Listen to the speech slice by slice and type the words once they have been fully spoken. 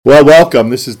Well, welcome.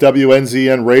 This is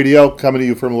WNZN Radio coming to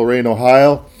you from Lorain,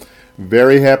 Ohio.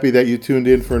 Very happy that you tuned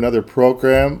in for another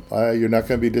program. You're not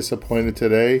going to be disappointed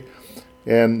today.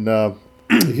 And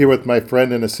here with my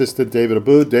friend and assistant, David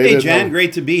Abboud. David, hey, John.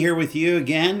 Great to be here with you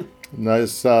again.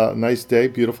 Nice day.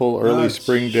 Beautiful early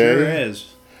spring day. Sure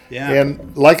is. Yeah.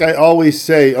 And like I always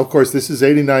say, of course, this is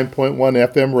 89.1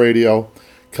 FM radio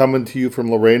coming to you from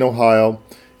Lorain, Ohio.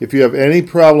 If you have any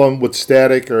problem with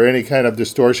static or any kind of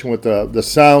distortion with the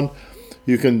sound,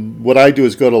 you can. What I do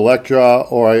is go to Electra,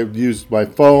 or I use my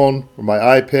phone or my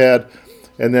iPad,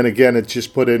 and then again, it's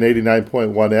just put in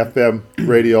 89.1 FM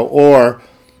radio or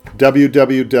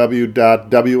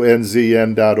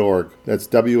www.wnzn.org. That's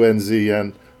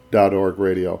WNZN.org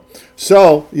radio.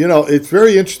 So, it's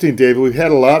very interesting, David. We've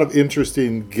had a lot of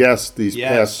interesting guests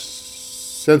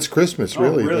since Christmas,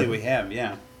 really. Oh, really, we have,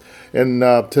 yeah. And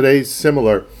today's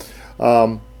similar.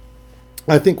 I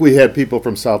think we had people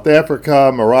from South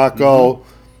Africa, Morocco,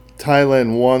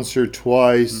 Thailand once or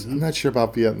twice. I'm not sure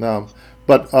about Vietnam.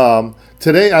 But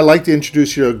today I'd like to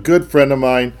introduce you to a good friend of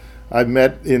mine I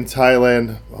met in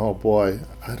Thailand. Oh, boy,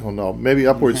 I don't know. Maybe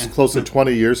upwards close to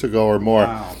 20 years ago or more.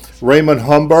 Wow. Raimund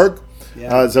Homberg.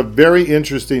 Yeah. It's a very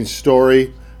interesting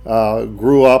story.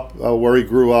 Grew up where he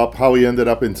grew up, how he ended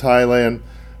up in Thailand,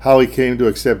 how he came to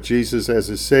accept Jesus as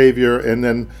his Savior, and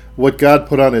then what God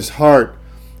put on his heart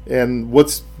and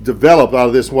what's developed out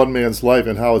of this one man's life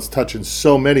and how it's touching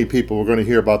so many people we're going to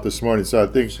hear about this morning. So I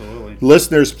think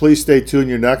listeners, please stay tuned.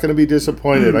 You're not going to be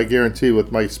disappointed, I guarantee,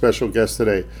 with my special guest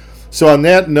today. So on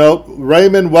that note,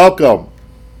 Raimund, welcome.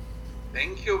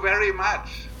 Thank you very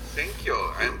much. Thank you.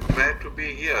 I'm glad to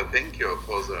be here. Thank you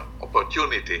for the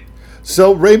opportunity.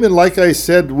 So Raimund, like I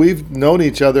said, we've known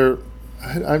each other,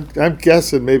 I'm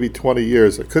guessing maybe 20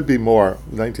 years. It could be more.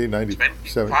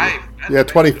 1997. 25. Yeah,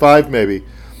 25 maybe.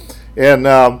 And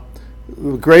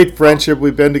great friendship.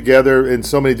 We've been together in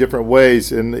so many different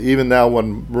ways. And even now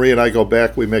when Marie and I go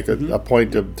back, we make a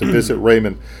point to visit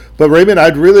Raimund. But Raimund,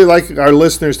 I'd really like our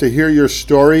listeners to hear your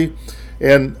story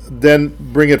and then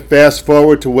bring it fast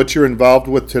forward to what you're involved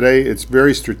with today. It's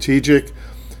very strategic.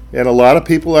 And a lot of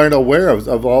people aren't aware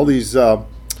of all these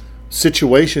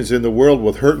situations in the world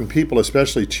with hurting people,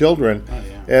 especially children,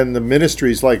 and the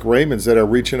ministries like Raimund's that are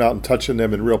reaching out and touching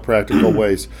them in real practical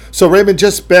ways. So Raimund,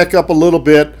 just back up a little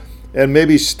bit and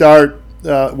maybe start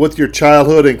with your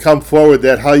childhood and come forward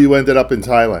that how you ended up in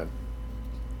Thailand.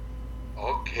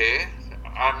 Okay.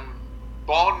 I'm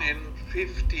born in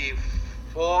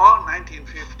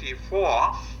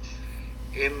 1954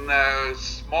 in a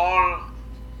small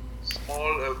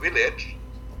village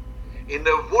in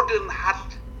a wooden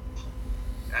hut.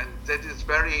 And that is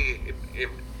very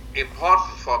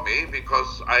important for me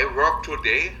because I work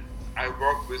today. I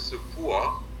work with the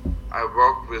poor. I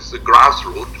work with the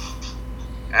grassroots.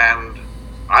 And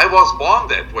I was born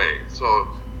that way. So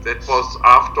that was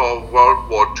after World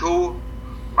War II.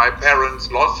 My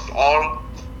parents lost all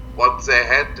what they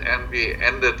had and we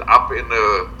ended up in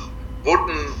a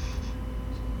wooden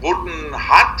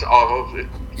hut.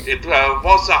 It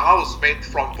was a house made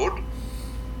from wood.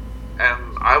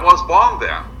 And I was born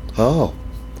there. Oh.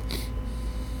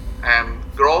 And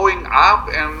growing up,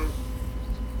 and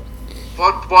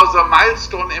what was a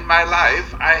milestone in my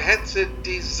life, I had the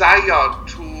desire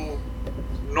to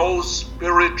know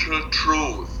spiritual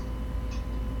truth.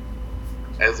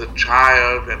 As a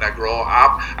child, when I grew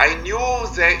up, I knew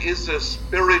there is a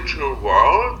spiritual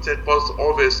world. That was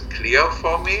always clear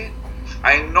for me.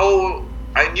 I knew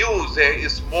there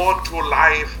is more to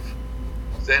life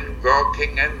than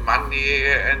working and money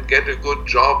and get a good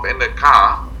job and a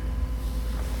car.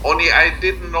 Only I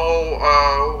didn't know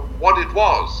what it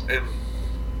was and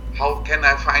how can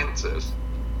I find this.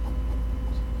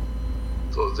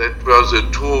 So that were the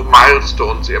two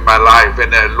milestones in my life.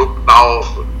 When I look now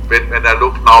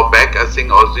back, I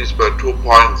think these were 2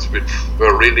 points which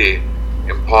were really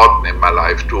important in my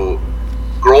life: to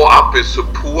grow up with the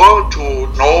poor, to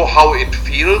know how it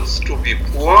feels to be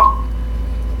poor,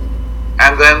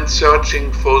 and then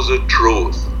searching for the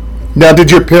truth. Now,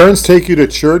 did your parents take you to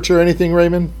church or anything,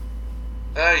 Raimund?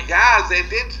 Yeah, they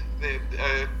did. They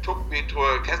took me to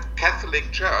a Catholic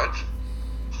church.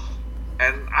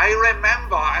 And I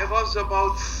remember I was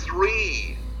about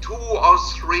 2 or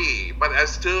 3, but I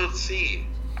still see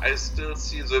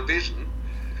the vision.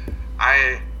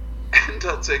 I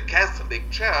entered the Catholic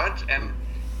church and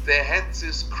they had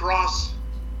this cross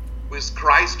with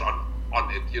Christ on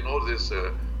it. You know, this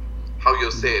how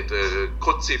you say it,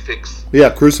 crucifix. Yeah,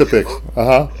 crucifix.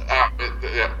 And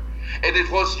it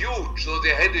was huge. So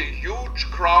they had a huge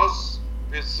cross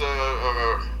with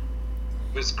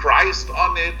Christ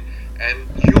on it, and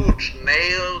huge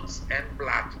nails and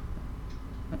blood.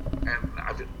 And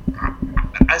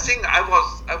I think I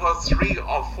was 3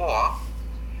 or 4,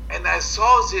 and I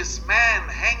saw this man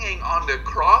hanging on the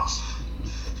cross,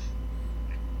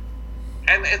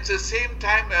 and at the same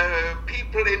time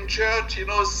people in church,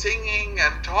 singing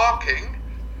and talking,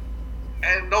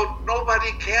 and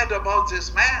nobody cared about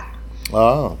this man.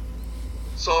 Oh.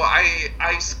 So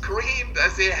I screamed, I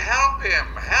said, help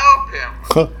him.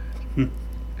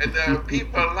 And the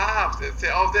people laughed and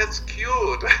said, oh, that's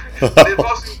cute. But it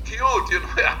wasn't cute,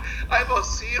 I was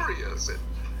serious. And,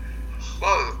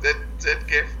 well, that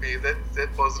gave me, that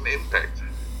was an impact.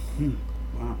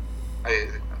 Wow.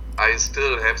 I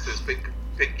still have this big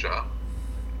picture.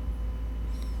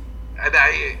 And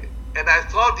I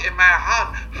thought in my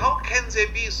heart, how can they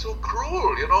be so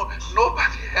cruel?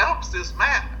 Nobody helps this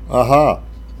man. Uh-huh.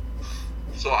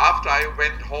 So after I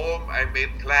went home, I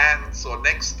made plans. So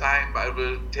next time I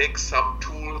will take some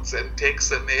tools and take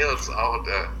the nails out.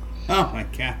 Oh my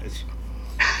gosh.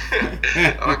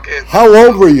 Okay. How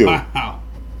old were you? Wow.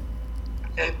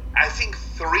 And I think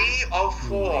 3 or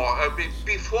 4,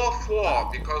 before 4,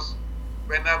 because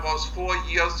when I was 4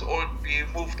 years old, we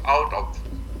moved out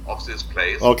of this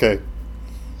place. Okay.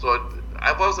 So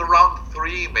I was around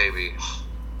 3, maybe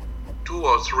 2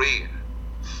 or 3.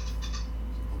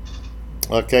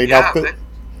 Okay. Yeah, Now,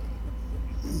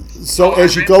 so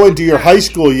as you go into your high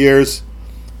school years,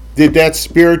 did that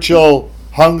spiritual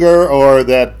hunger or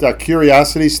that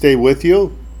curiosity stay with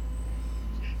you?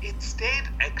 It stayed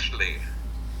actually,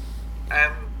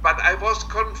 but I was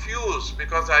confused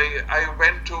because I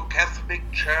went to Catholic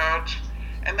church,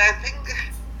 and I think,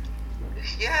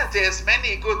 yeah, there's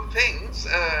many good things,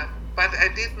 but I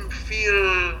didn't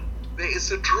feel there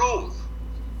is a truth.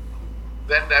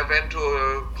 Then I went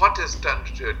to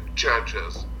Protestant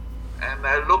churches, and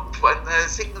I looked for, and I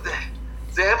think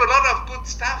they have a lot of good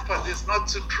stuff, but it's not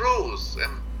the truth.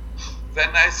 And then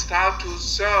I start to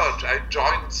search. I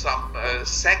joined some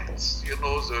sects,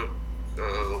 the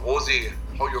Rosie,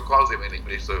 how you call them in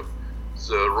English, the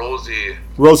Rosie.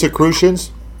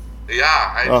 Rosicrucians?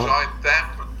 Yeah, I joined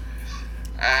them,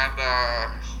 and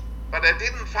but I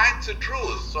didn't find the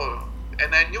truth. So,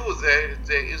 and I knew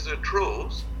there is a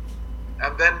truth.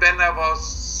 And then when I was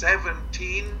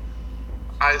 17,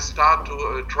 I start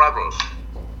to travel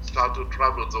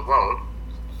the world.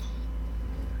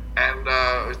 And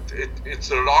it's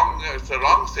a long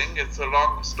thing, it's a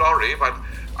long story, but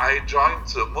I joined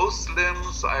the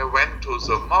Muslims, I went to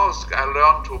the mosque, I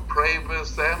learned to pray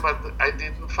with them, but I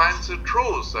didn't find the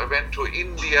truth. I went to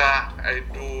India, I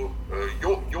do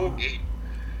yogi.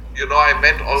 I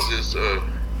met all these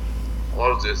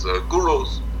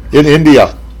gurus. In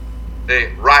India?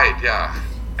 Right, yeah.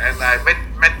 And I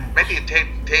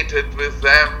meditated with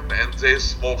them, and they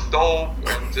smoked dope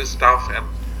and this stuff,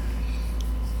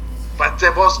 but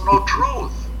there was no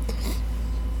truth.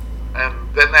 And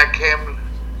then I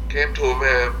came to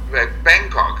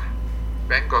Bangkok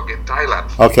in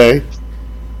Thailand. Okay.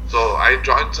 So I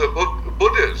joined the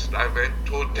Buddhists. I went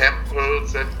to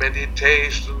temples and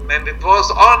meditation, and it was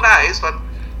all nice, but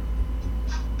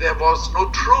there was no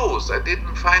truth. I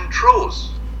didn't find truth.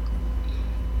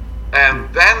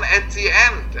 And then at the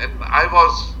end, and I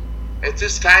was, at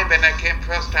this time when I came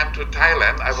first time to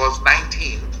Thailand, I was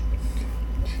 19.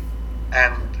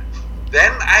 And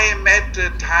then I met a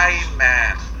Thai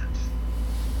man.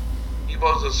 He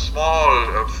was a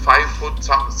small, 5 foot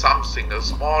something, a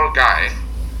small guy.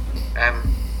 And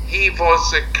he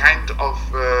was a kind of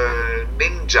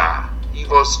ninja. He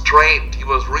was trained, he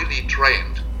was really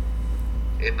trained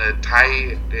in a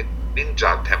Thai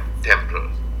ninja temple.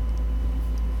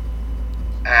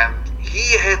 And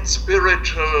he had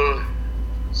spiritual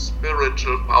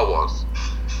powers.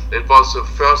 It was the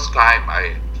first time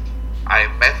I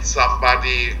met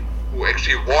somebody who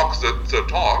actually walks the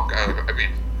talk. I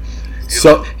mean,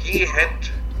 he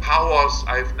had powers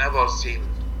I've never seen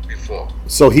before.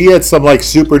 So he had some like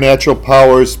supernatural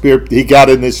powers. He got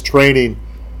in this training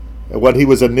when he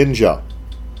was a ninja.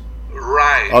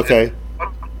 Right. Okay.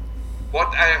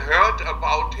 What I heard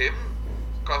about him,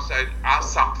 because I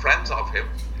asked some friends of him,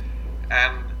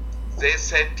 and they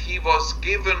said he was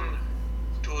given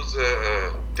to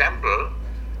the temple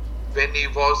when he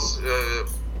was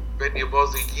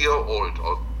a year old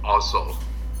or so,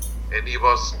 and he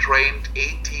was trained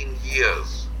 18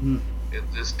 years in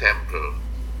this temple,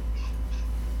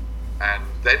 and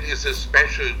that is a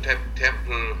special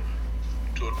temple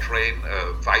to train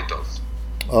fighters.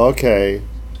 Okay.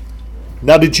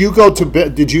 Now, did you go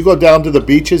down to the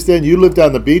beaches then? You lived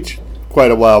on the beach quite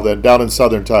a while then, down in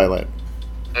southern Thailand.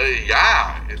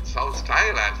 Yeah, in South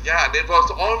Thailand. Yeah, and it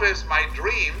was always my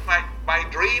dream. my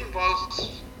dream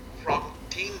was from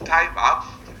teen time up,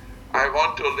 I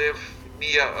want to live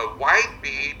near a white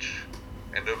beach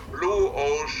and a blue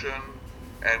ocean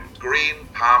and green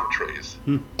palm trees.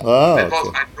 Oh, That was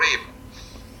okay. my dream.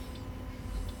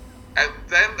 And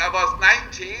then I was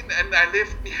 19 and I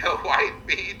lived near a white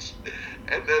beach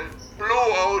and a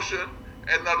blue ocean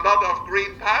and a lot of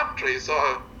green palm trees.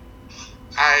 So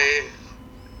I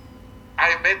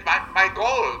made my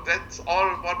goal. That's all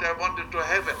what I wanted to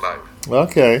have in life.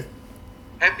 Okay.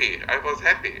 Happy. I was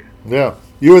happy. Yeah.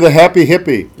 You were the happy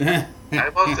hippie. I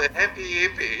was a happy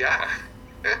hippie, yeah.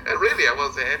 Really, I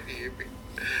was a happy hippie.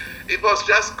 It was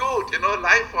just good,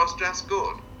 life was just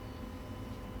good.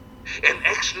 And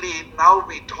actually, now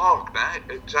we talk,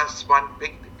 just one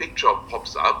big picture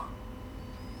pops up.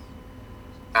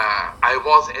 I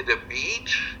was at a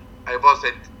beach. I was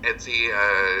at the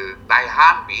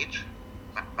Naihan Beach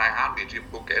in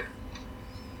Phuket.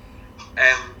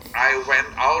 And I went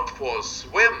out for a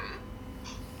swim.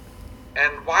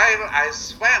 And while I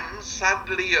swam,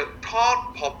 suddenly a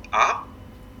thought popped up.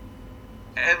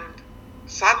 And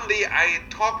suddenly I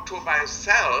talked to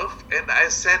myself and I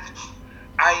said,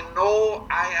 I know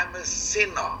I am a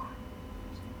sinner.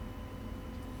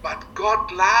 But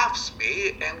God loves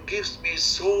me and gives me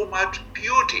so much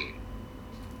beauty.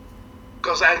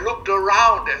 Because I looked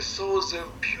around and saw the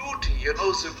beauty,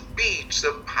 the beach,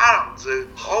 the palms, the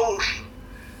ocean.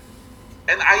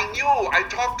 And I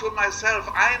talked to myself,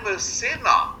 I'm a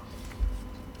sinner.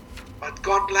 But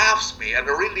God loves me, and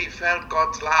I really felt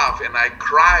God's love, and I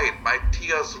cried, my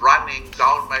tears running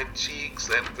down my cheeks,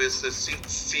 and with the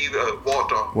sea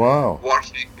water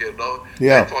washing,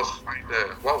 Yeah. That was kind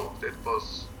of, wow, that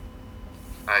was,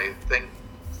 I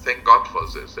thank God for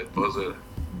this. It was a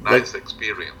nice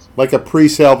experience. Like a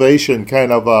pre-salvation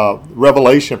kind of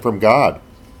revelation from God.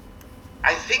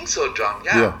 I think so, John,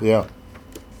 yeah. Yeah.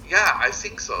 Yeah, I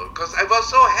think so, because I was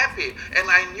so happy, and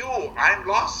I knew I'm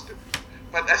lost.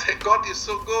 But I said, God is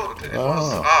so good. It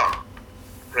was,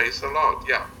 praise the Lord,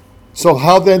 yeah. So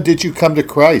how then did you come to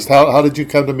Christ? How did you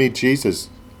come to meet Jesus?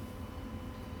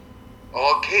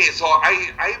 Okay, so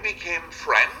I became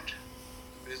friend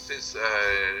with this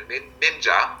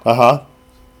ninja. Uh-huh.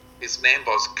 His name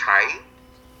was Kai.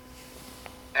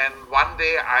 And one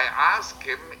day I asked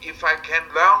him if I can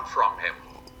learn from him.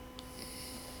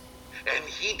 And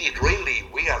he did really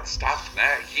weird stuff.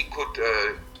 He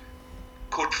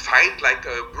could fight like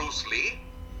Bruce Lee,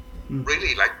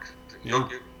 really like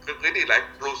really like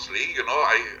Bruce Lee.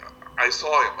 I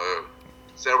saw him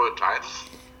several times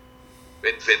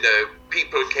when the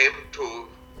people came to,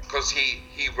 because he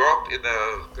worked in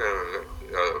a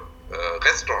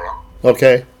restaurant.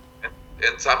 Okay.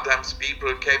 And sometimes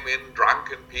people came in,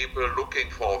 drunken people looking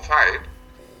for a fight,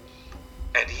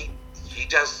 and he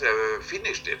just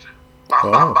finished it.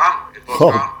 Bam, bam, bam. It was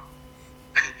gone.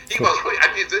 He was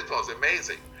really, this was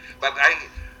amazing. But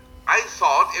I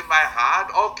thought in my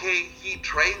heart, okay, he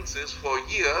trains this for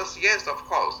years. Yes, of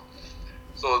course.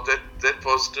 So that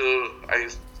was still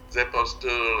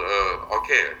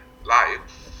okay, live.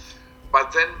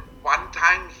 But then one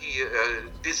time he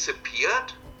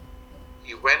disappeared.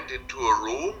 He went into a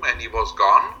room and he was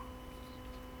gone.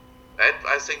 And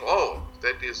I think,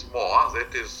 that is more.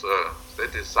 That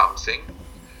is something.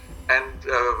 And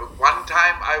one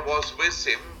time I was with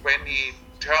him when he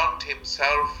turned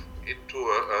himself into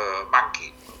a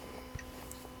monkey.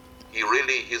 He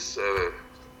really, his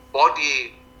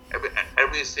body,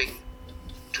 everything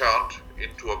turned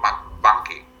into a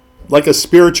monkey. Like a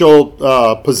spiritual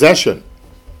possession.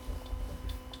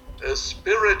 A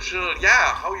spiritual,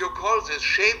 how you call this,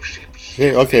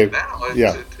 shape-shifting. Okay,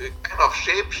 yeah. Kind of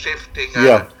shape-shifting.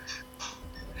 Yeah.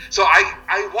 So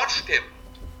I watched him.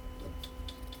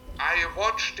 I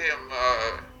watched him,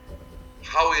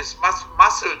 how his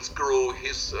muscles grew,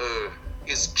 his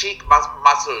cheek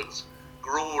muscles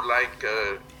grew like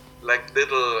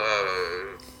little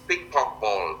ping pong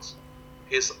balls.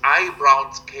 His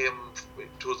eyebrows came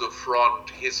to the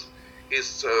front. His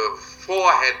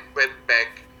forehead went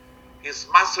back. His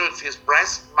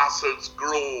breast muscles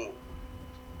grew.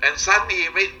 And suddenly he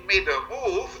made a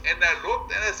move, and I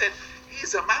looked and I said,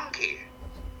 he's a monkey.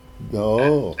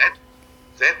 No.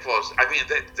 That was,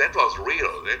 that was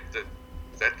real.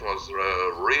 That was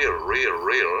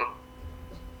real.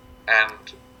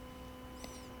 And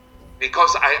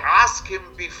because I asked him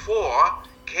before,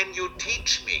 can you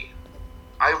teach me?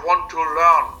 I want to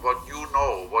learn what you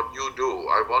know, what you do.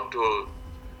 I want to,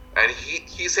 and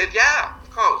he said, yeah, of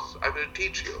course, I will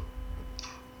teach you.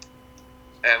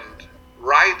 And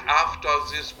right after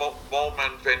this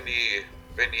moment when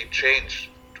he changed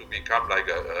to become like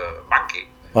a monkey,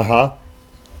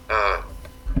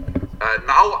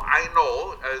 Now I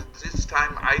know. This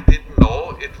time I didn't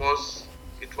know. It was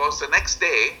the next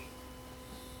day.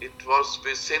 It was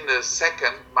within a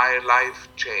second my life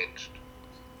changed.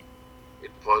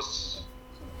 It was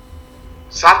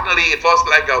suddenly, it was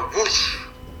like a whoosh,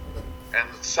 and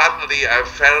suddenly I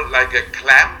felt like a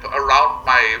clamp around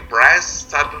my breast.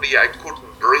 Suddenly I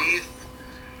couldn't breathe.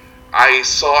 I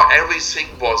saw everything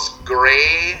was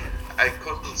gray. I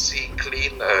couldn't see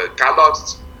clean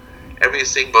colors.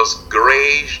 Everything was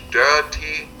grayish,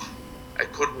 dirty. I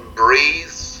couldn't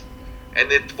breathe. And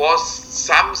it was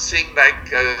something like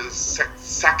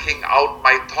sucking out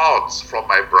my thoughts from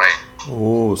my brain.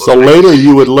 Oh, so later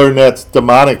you would learn that's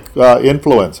demonic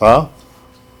influence, huh?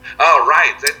 Oh,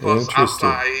 right. That was after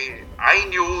I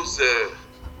knew the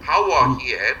power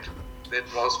he had. That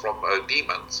was from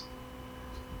demons.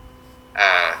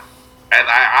 And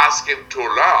I asked him to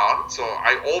learn, so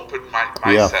I opened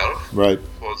myself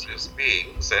for these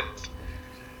beings, and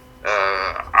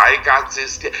I got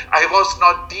this. I was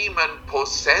not demon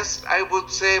possessed, I would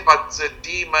say, but the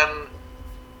demon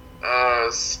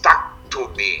stuck to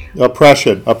me.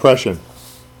 Oppression.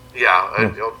 Yeah,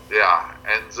 and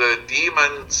the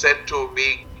demon said to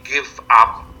me, "Give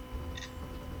up."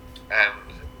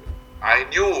 And I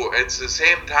knew at the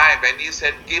same time when he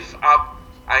said, "Give up,"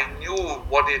 I knew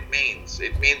what it means.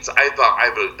 It means either I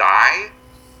will die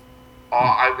or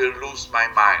I will lose my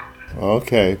mind.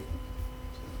 Okay.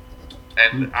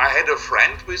 And I had a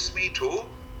friend with me too,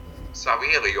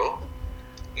 Saverio.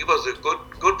 He was a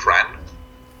good friend.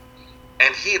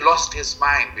 And he lost his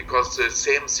mind because the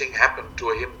same thing happened to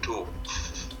him too.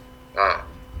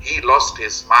 He lost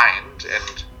his mind,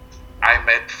 and I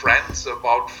met friends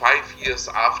about 5 years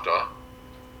after,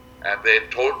 and they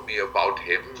told me about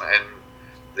him, and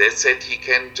they said he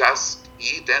can just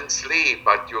eat and sleep,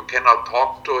 but you cannot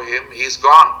talk to him. He's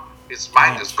gone. His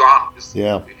mind is gone. He's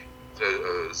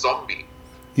a zombie.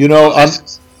 You know,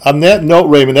 on that note,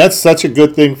 Raimund, that's such a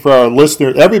good thing for our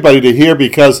listeners, everybody to hear,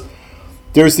 because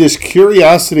there's this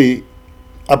curiosity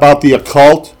about the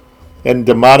occult and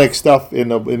demonic stuff in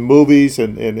movies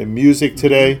and in music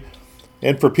today.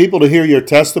 And for people to hear your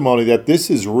testimony that this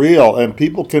is real and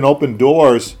people can open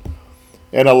doors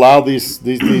and allow these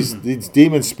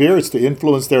demon spirits to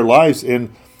influence their lives.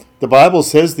 And the Bible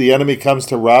says the enemy comes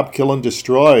to rob, kill, and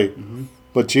destroy. Mm-hmm.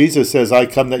 But Jesus says, I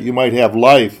come that you might have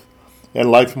life and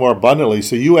life more abundantly.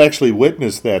 So you actually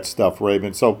witnessed that stuff,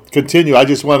 Raimund. So continue. I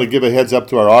just want to give a heads up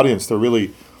to our audience to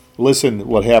really listen to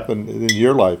what happened in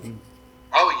your life.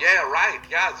 Oh, yeah, right.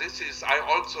 Yeah, this is, I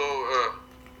also,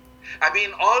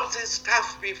 all this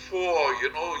stuff before,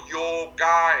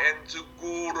 yoga and the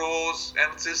gurus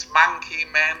and this monkey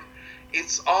man,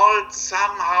 it's all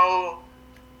somehow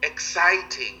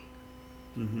exciting.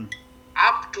 Mm-hmm.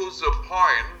 Up to the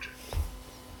point,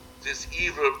 these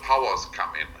evil powers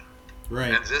come in.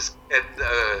 Right. And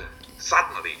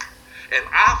suddenly. And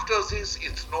after this,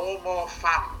 it's no more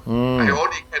fun. I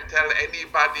only can tell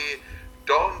anybody,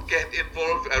 don't get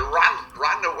involved,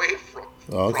 run away from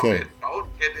it.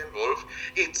 Don't get involved.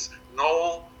 It's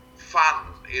no fun.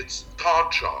 It's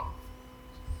torture.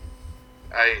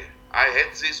 I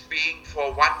had this being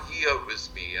for 1 year with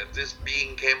me, and this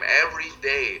being came every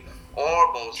day,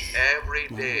 almost every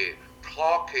day,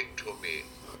 talking to me,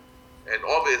 and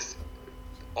always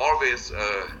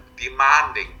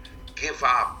demanding, give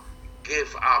up.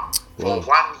 For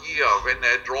 1 year, when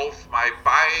I drove my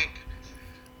bike,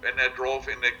 when I drove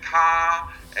in a car,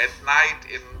 at night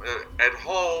at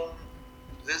home,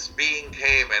 this being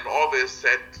came and always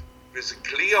said with a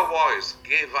clear voice,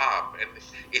 give up. And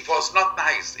it was not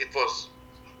nice, it was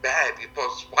bad. It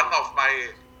was one of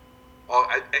my,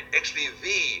 actually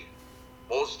the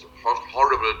most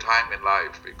horrible time in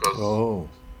life, because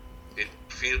it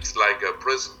feels like a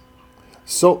prison.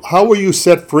 So how were you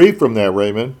set free from that,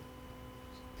 Raimund?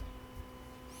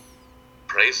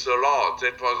 Praise the Lord.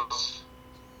 That was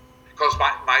because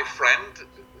my friend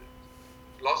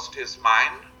lost his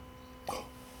mind,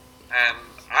 and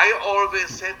I always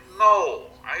said no.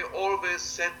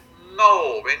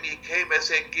 When he came and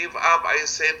said give up, I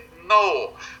said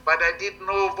no, but I didn't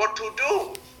know what to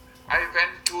do. I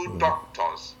went to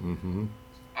doctors. Mm-hmm.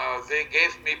 They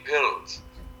gave me pills.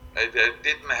 It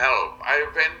didn't help. I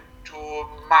went to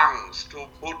monks, to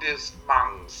Buddhist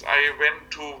monks. I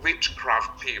went to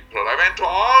witchcraft people. I went to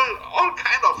all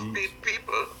kind of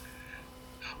people.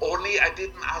 Only I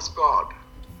didn't ask God.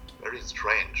 Very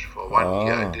strange. For 1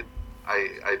 year,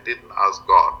 I didn't ask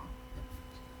God.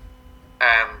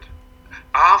 And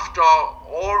after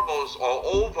almost or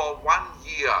over 1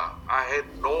 year, I had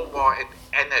no more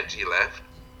energy left,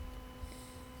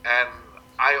 and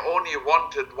I only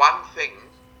wanted one thing,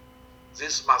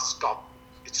 this must stop.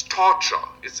 It's torture.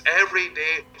 It's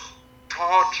everyday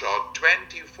torture,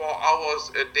 24 hours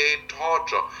a day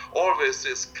torture. Always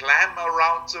this clamor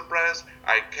around the breast.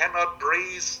 I cannot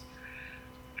breathe.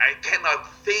 I cannot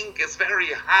think. It's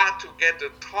very hard to get a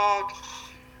thought.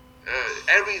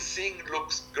 Everything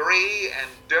looks gray and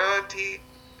dirty.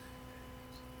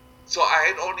 So I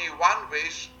had only one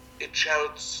wish, it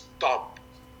shall stop.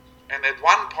 And at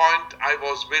one point I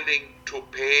was willing to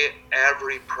pay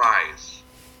every price.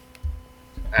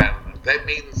 And that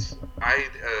means I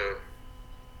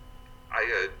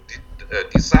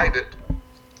decided,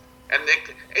 and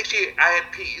actually I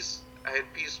had peace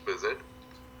with it.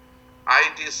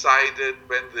 I decided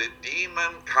when the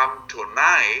demon come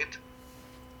tonight,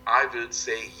 I will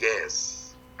say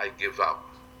yes, I give up.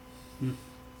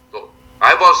 So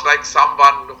I was like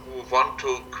someone who want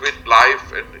to quit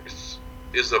life and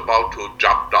is about to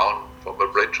jump down from a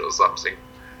bridge or something.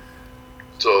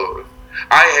 So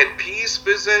I had peace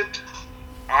with it.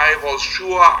 I was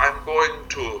sure I'm going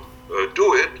to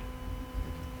do it.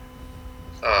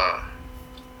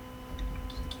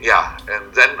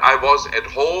 And then I was at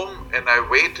home and I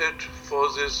waited for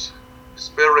this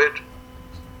spirit.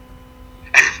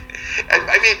 And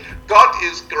I mean, God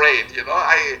is great,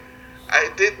 I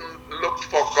didn't look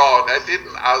for God, I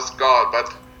didn't ask God,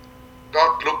 but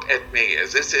God looked at me.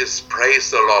 This is,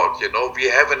 praise the Lord, we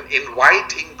have an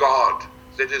inviting God.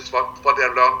 That is what I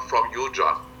learned from you,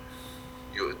 John.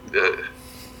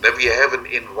 That we have an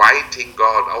inviting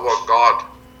God.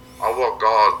 Our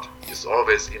God is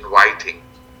always inviting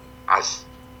us.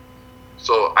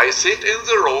 So I sit in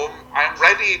the room, I'm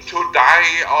ready to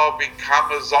die or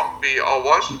become a zombie or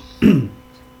what.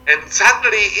 And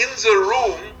suddenly in the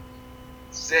room,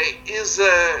 there is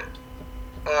a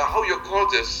how you call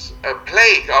this, a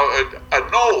plaque or a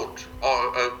note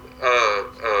or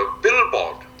a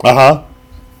billboard.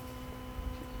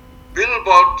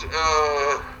 Billboard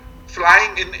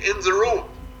flying in the room.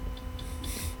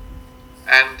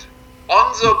 And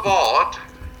on the board,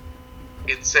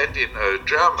 it said in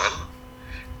German,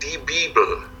 Die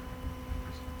Bibel,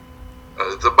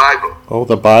 the Bible. Oh,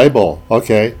 the Bible.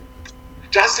 Okay.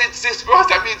 Just it's this word.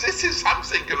 I mean, this is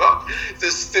something,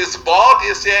 This board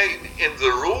is there in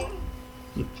the room,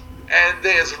 and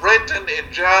there's written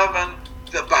in German,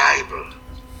 the Bible.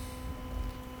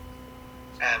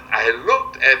 And I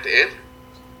looked at it,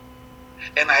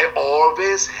 and I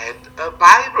always had a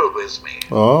Bible with me.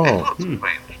 Oh. That was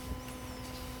strange.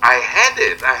 I had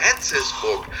this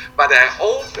book, but I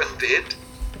opened it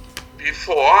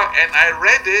before, and I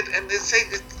read it, and they say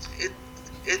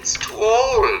it's too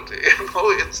old.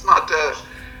 It's not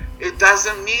it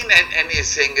doesn't mean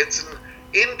anything. It's an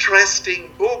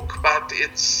interesting book, but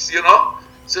it's,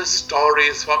 the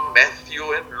stories from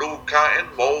Matthew and Luca and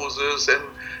Moses, and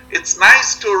it's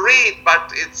nice to read,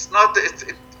 but it's not,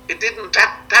 it didn't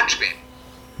touch me.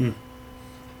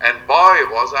 And boy,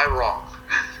 was I wrong.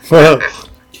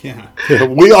 Yeah.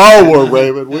 We all were,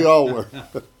 Raymond. We all were.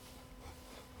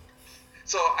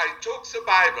 So I took the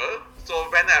Bible. So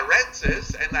when I read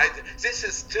this, and this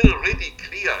is still really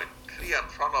clear in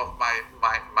front of my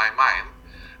mind.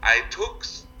 I took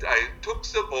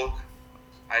the book,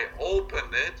 I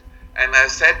opened it, and I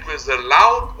said with a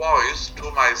loud voice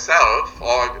to myself,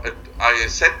 or I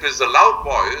said with a loud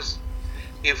voice,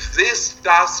 if this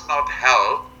does not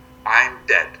help, I'm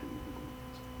dead.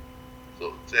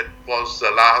 So that was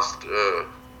the last,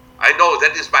 I know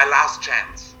that is my last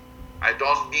chance. I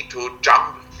don't need to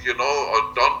jump,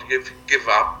 or don't give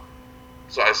up.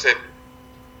 So I said,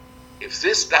 if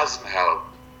this doesn't help,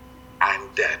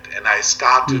 I'm dead. And I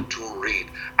started to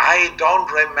read. I don't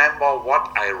remember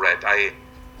what I read.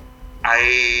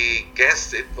 I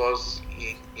guess it was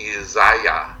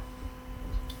Isaiah.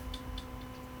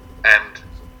 And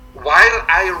while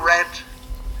I read,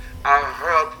 I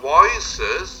heard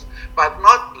voices, but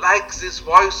not like these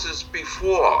voices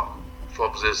before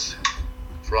from this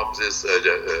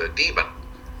demon,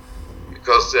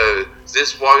 because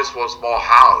this voice was more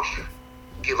harsh.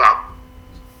 Give up.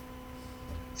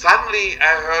 Suddenly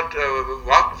I heard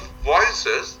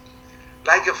voices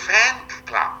like a fan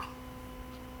club.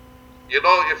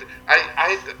 If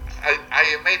I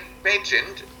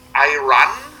imagined I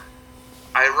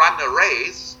run a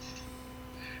race,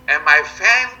 and my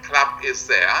fan club is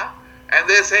there, and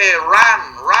they say run,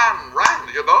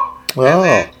 Oh.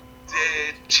 and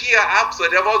they cheer up. So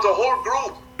there was a whole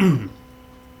group,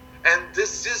 and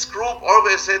this group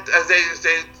always said they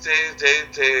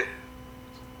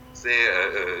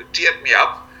cheered me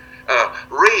up.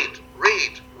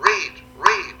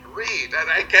 Read, and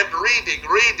I kept reading,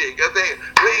 and they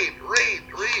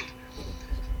read.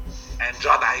 And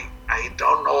John, I I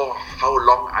don't know how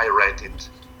long I read it.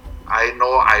 I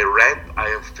know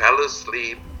I fell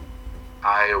asleep,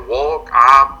 I woke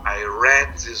up, I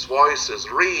read these voices,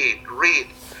 read.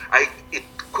 It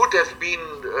could have been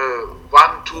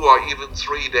 1, 2, or even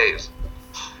 3 days.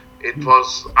 I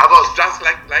was just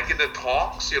like in the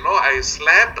talks, I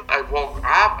slept, I woke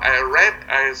up, I read,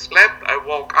 I slept, I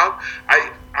woke up,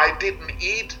 I didn't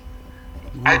eat,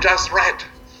 I just read.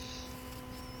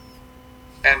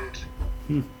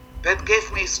 And that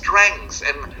gave me strength.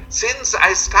 And since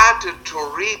I started to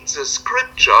read the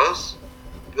scriptures,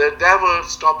 the devil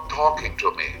stopped talking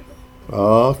to me.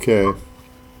 Okay.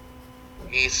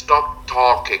 He stopped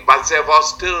talking, but there was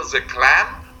still the clan,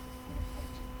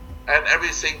 and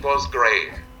everything was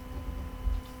great.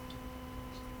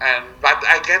 But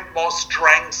I get more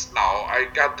strength now. I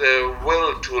got the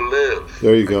will to live.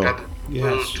 There you go. I got the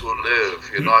will to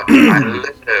live. I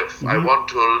live. I want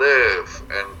to live,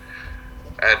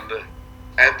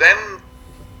 and then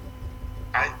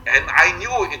I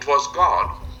knew it was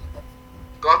God.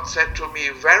 God said to me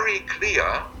very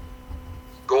clear,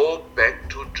 go back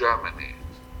to Germany.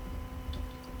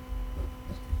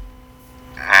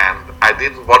 And I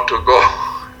didn't want to go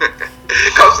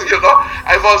because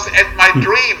I was at my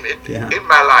dream in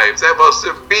my life. There was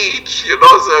the beach,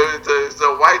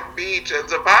 the white beach and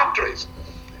the palm trees.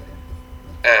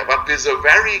 But with a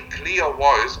very clear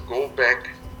voice, go back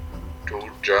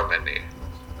to Germany.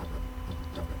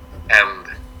 And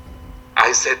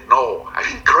I said no.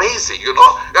 I'm crazy,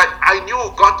 I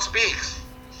knew God speaks,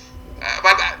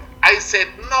 but I said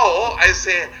no. I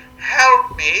said,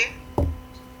 help me.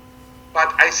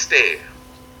 But I stay.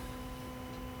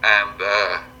 And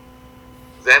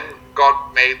then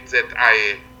God made that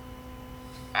I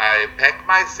packed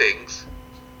my things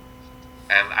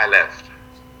and I left.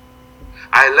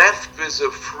 I left with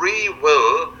a free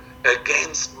will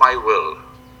against my will.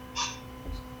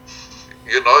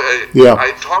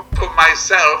 I talked to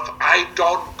myself, I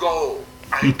don't go.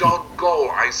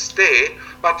 I stay.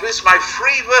 But with my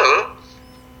free will,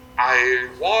 I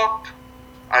walked.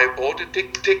 I bought a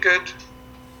ticket.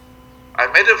 I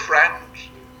met a friend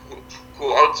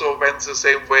who also went the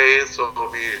same way, so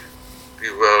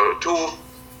we were two,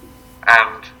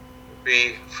 and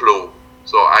we flew.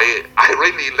 So I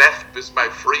really left with my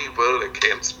free will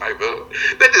against my will.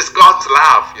 That is God's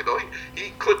love,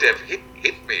 He could have hit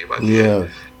me, but yeah.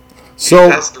 He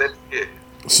just let me.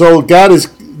 So God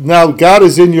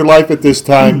is in your life at this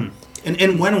time.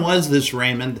 And when was this,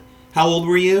 Raimund? How old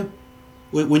were you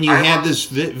when you had this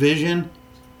vision?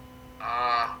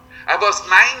 I was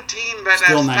 19 when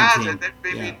Still I started, 19. then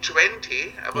maybe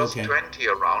 20. I was 20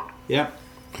 around. Yeah.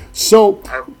 So,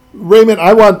 Raimund,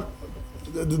 I want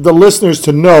the listeners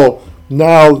to know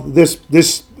now this.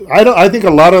 I think a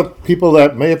lot of people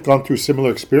that may have gone through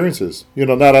similar experiences,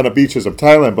 not on the beaches of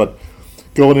Thailand, but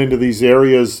going into these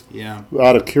areas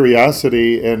out of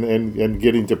curiosity and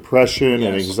getting depression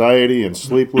and anxiety and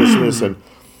sleeplessness and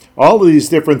all of these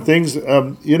different things.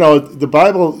 The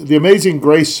Bible, the Amazing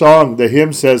Grace song, the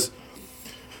hymn says,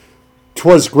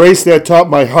 "'Twas grace that taught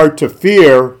my heart to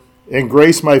fear, and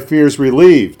grace my fears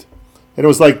relieved." And it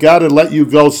was like God had let you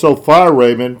go so far,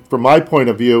 Raimund, from my point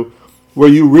of view, where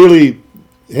you really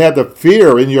had the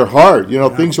fear in your heart.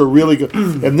 Things were really good.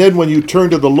 And then when you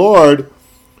turned to the Lord,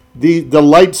 the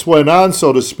lights went on,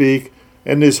 so to speak,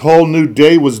 and this whole new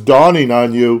day was dawning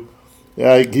on you.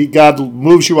 God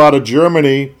moves you out of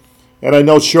Germany, and I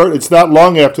know it's not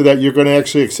long after that you're going to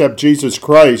actually accept Jesus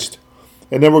Christ.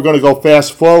 And then we're going to go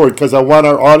fast forward because I want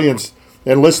our audience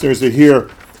and listeners to hear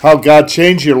how God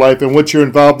changed your life and what you're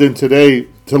involved in today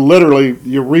to literally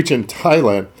you're reaching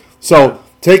Thailand. So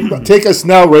take us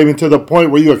now, Raimund, to the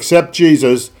point where you accept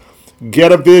Jesus,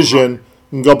 get a vision,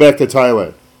 and go back to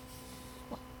Thailand.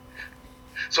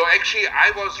 So actually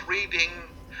I was reading,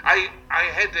 I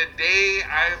had a day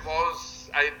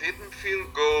I didn't feel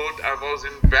good. I was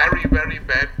in very, very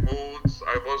bad moods.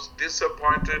 I was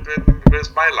disappointed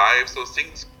with my life. So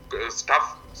things,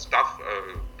 stuff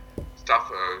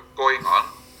going on.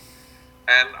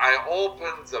 And I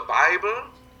opened the Bible,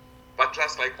 but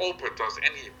just like open,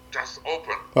 just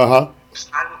open.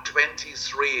 Psalm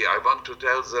 23. I want to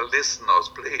tell the listeners,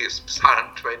 please, Psalm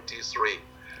 23.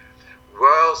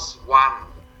 Verse 1,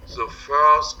 the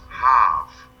first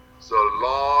half. The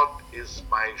Lord is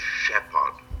my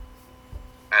shepherd.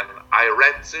 And I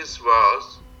read this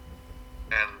verse,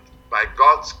 and by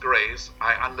God's grace,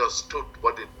 I understood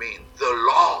what it means. The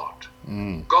Lord,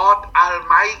 God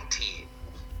Almighty.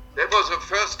 That was the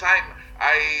first time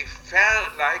I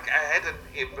felt like I had an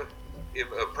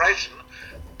impression.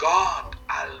 God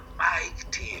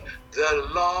Almighty, the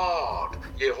Lord,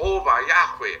 Jehovah,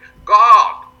 Yahweh,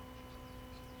 God.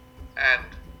 and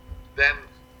then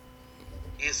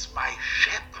is my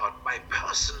shepherd, my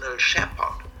personal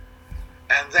shepherd.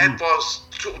 And that was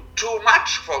too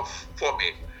much for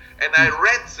me. And I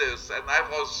read this and I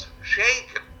was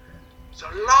shaken. The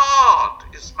Lord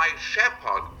is my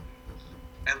shepherd.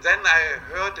 And then I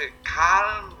heard a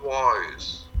calm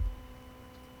voice.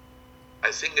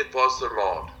 I think it was the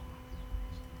Lord.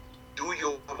 Do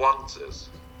you want this?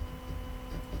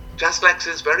 Just like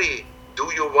this very,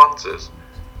 do you want this?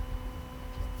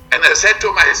 And I said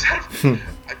to myself,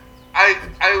 I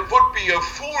would be a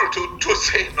fool to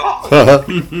say no.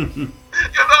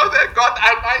 You know that God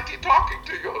Almighty talking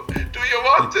to you. Do you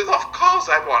want this? Of course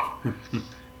I want.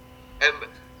 And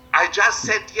I just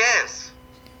said yes.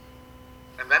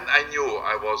 And then I knew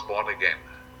I was born again.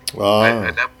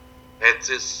 I never had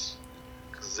this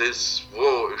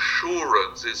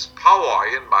assurance, this power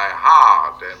in my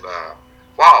heart. And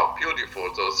wow, beautiful.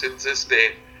 So since this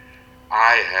day,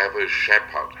 I have a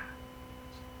shepherd.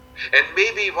 And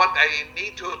maybe what I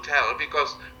need to tell,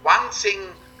 because one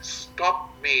thing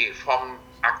stopped me from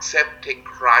accepting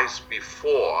Christ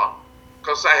before,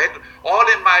 because I had all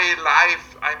in my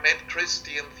life, I met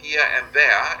Christians here and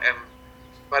there,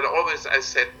 but always I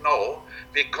said no,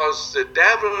 because the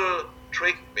devil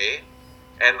tricked me,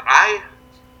 and I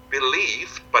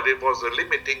believed, but it was a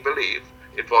limiting belief,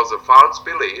 it was a false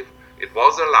belief, it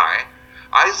was a lie.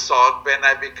 I thought when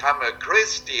I become a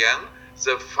Christian,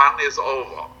 the fun is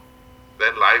over.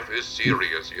 Then life is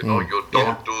serious, you know, you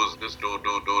don't do this,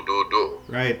 do.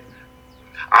 Right.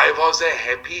 I was a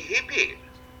happy hippie,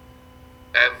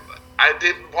 and I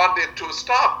didn't want it to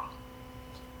stop.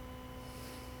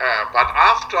 But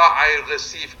after I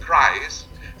received Christ,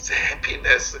 the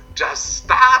happiness just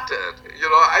started. You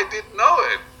know, I didn't know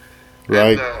it.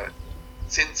 Right. And,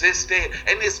 since this day,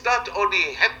 and it's not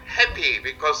only happy,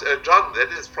 because John,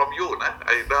 that is from you, né?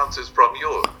 I learned this from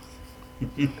you.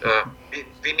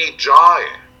 We need joy.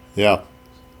 Yeah.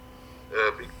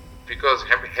 Because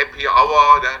happy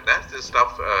hour, that's the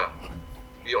stuff.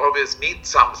 We always need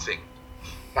something.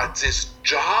 But this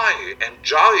joy, and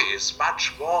joy is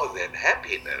much more than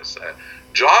happiness.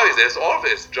 Joy, there's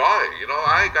always joy. You know,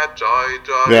 I got joy.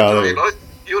 Yeah, you know, it's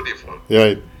beautiful.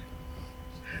 Right.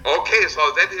 Okay,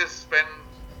 so that is when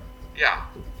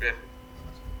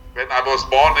I was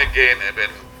born again,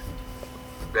 and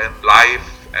when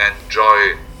life and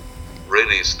joy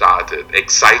really started,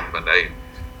 excitement.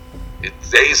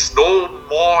 There is no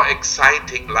more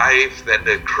exciting life than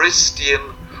a Christian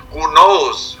who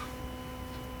knows.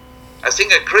 I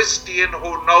think a Christian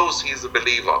who knows he's a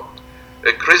believer,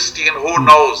 a Christian who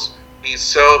knows he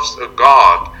serves a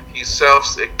God, he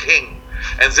serves a king,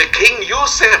 and the king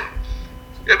used him.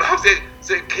 You know,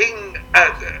 the king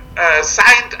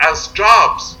assigned us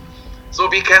jobs, so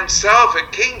we can serve a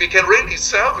king. We can really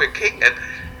serve a king, and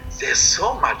there's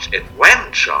so much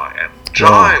adventure and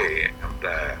joy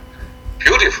and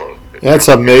beautiful. That's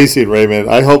amazing, Raymond.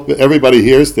 I hope everybody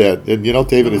hears that. And you know,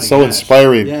 David, it's so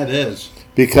inspiring. Yeah, it is.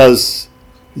 Because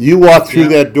you walked through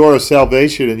that door of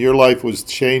salvation, and your life was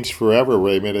changed forever,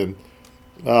 Raymond.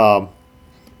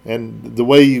 And the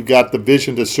way you got the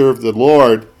vision to serve the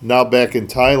Lord now back in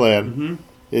Thailand,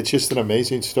 it's just an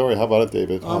amazing story. How about it,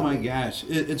 David? Oh my gosh,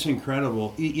 it's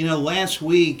incredible. You know, last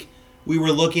week we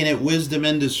were looking at wisdom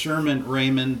and discernment,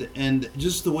 Raymond, and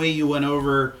just the way you went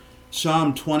over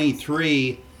Psalm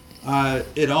 23,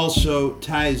 it also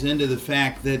ties into the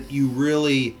fact that you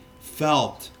really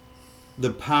felt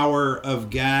the power of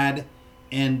God.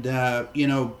 And, you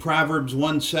know, Proverbs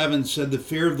 1:7 said, the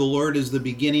fear of the Lord is the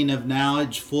beginning of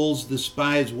knowledge. Fools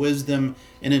despise wisdom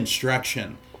and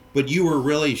instruction. But you were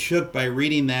really shook by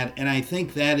reading that. And I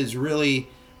think that is really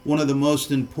one of the most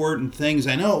important things.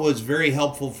 I know it was very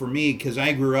helpful for me because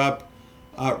I grew up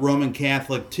Roman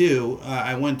Catholic too.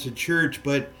 I went to church,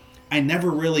 but I never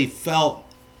really felt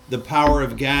the power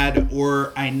of God,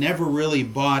 or I never really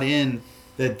bought in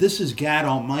that this is God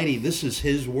Almighty. This is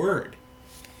His Word.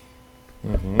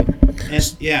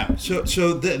 And, yeah, so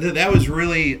that was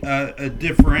really a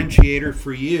differentiator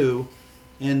for you.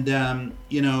 And,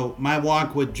 you know, my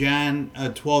walk with John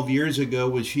 12 years ago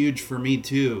was huge for me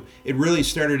too. It really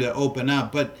started to open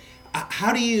up. But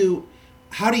how do you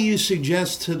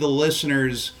suggest to the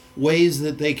listeners ways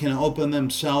that they can open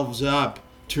themselves up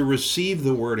to receive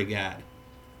the Word of God?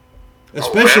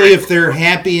 Especially if they're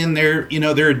happy and they're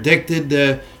addicted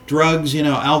to drugs,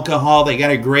 alcohol, they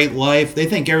got a great life. They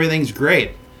think everything's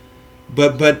great.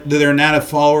 But they're not a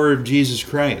follower of Jesus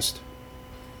Christ.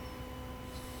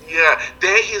 Yeah,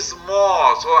 there is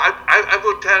more. So I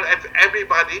would tell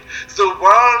everybody, the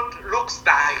world looks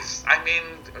nice. I mean,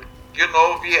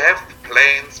 we have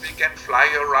planes, we can fly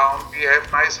around, we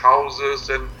have nice houses,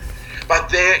 But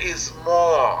there is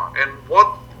more, and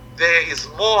what there is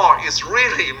more is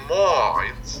really more.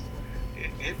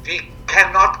 We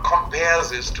cannot compare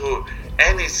this to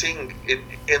anything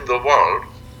in the world.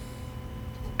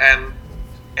 And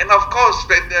of course,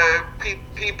 when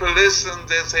people listen,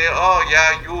 they say, "Oh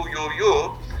yeah, you."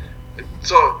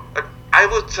 So I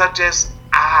would suggest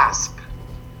ask.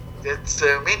 That's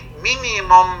the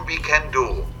minimum we can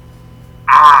do.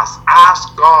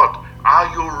 Ask God, are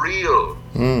you real?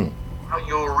 Are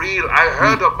you real? I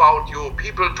heard about you.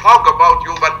 People talk about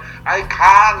you, but I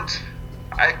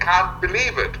can't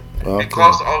believe it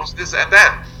because of this and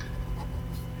that.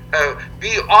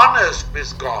 Be honest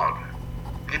with God.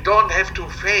 You don't have to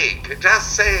fake.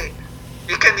 Just say.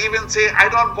 You can even say, I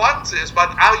don't want this, but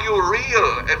are you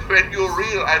real? And when you're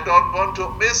real, I don't want to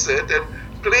miss it. And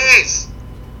please,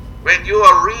 when you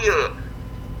are real,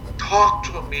 talk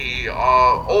to me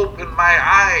or open my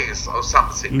eyes or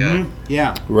something.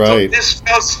 Yeah. Right. So this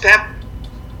first step,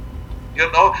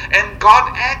 and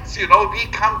God acts, we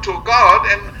come to God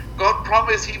and God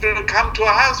promised He will come to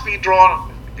us. We draw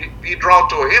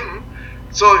to Him.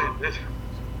 So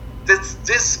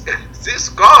this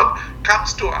God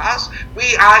comes to us.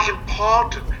 We are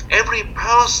important. Every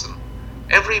person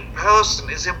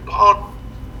is important.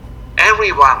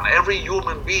 Everyone, every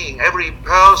human being, every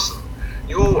person,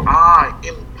 you are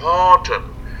important.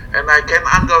 And I can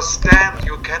understand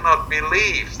you cannot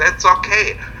believe. That's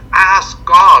okay. Ask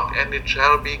God and it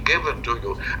shall be given to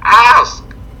you. Ask.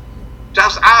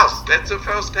 Just ask. That's the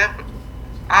first step.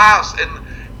 Ask and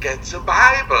get the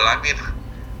Bible.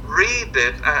 Read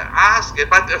it, ask it.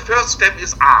 But the first step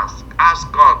is ask.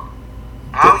 Ask God.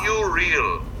 Are you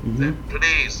real? Then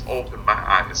please open my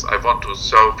eyes. I want to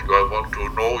serve you. I want to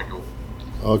know you.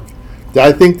 Okay.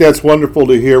 I think that's wonderful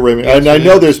to hear, Raymond. And I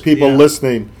know there's people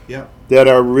listening that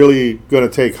are really going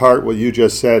to take heart what you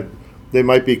just said. They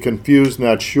might be confused,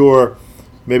 not sure.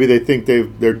 Maybe they think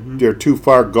they're too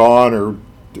far gone,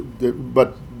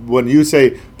 but when you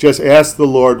say just ask the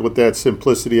Lord with that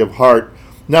simplicity of heart.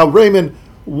 Now, Raymond,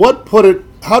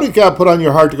 how did God put on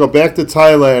your heart to go back to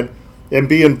Thailand and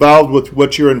be involved with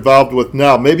what you're involved with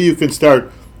now? Maybe you can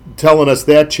start telling us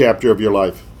that chapter of your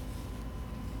life.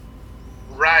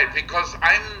 Right, because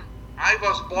I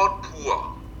was born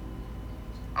poor.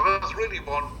 I was really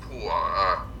born poor.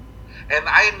 And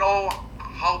I know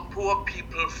how poor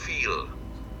people feel.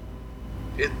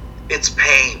 It's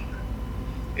pain.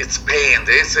 It's pain.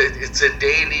 It's a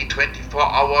daily, 24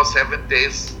 hours, 7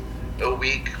 days a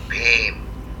week pain.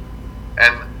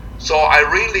 And so I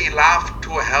really love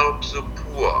to help the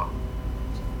poor.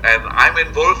 And I'm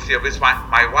involved here with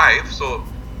my wife, so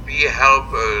we help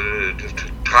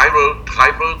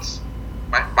tribals.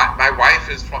 My wife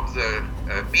is from the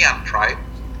Mian tribe.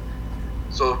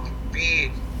 So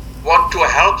we want to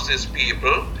help these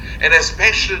people, and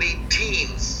especially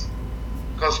teens.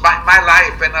 Because my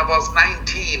life, when I was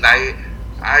 19,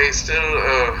 I still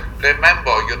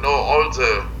remember,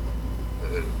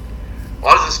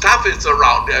 all the stuff is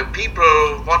around.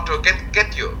 People want to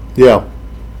get you. Yeah.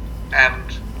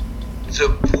 And the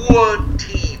poor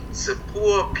teens, the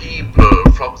poor people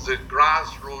from the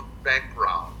grassroots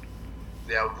background,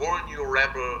 they are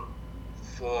vulnerable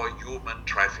for human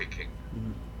trafficking.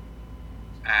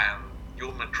 And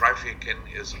human trafficking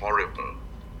is horrible.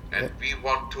 And we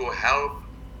want to help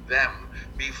them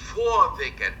before they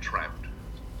get trapped.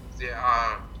 There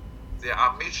are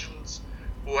missions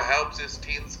who help these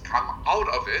teens come out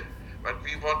of it, but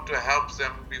we want to help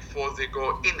them before they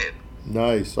go in it.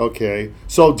 Nice. Okay.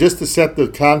 So just to set the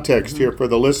context here for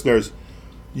the listeners,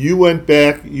 you went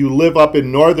back, you live up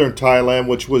in northern Thailand,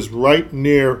 which was right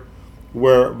near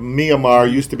where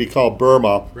Myanmar used to be called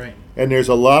Burma. Right. And there's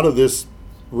a lot of this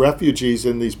refugees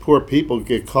and these poor people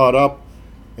get caught up,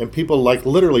 and people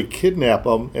literally kidnap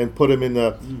them and put them in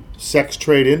the sex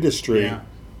trade industry. Yeah.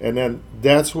 And then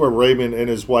that's where Raymond and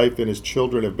his wife and his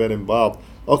children have been involved.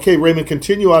 Okay, Raymond,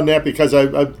 continue on that, because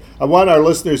I want our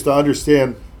listeners to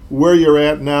understand where you're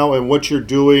at now and what you're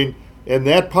doing. In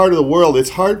that part of the world,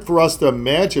 it's hard for us to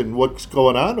imagine what's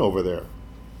going on over there.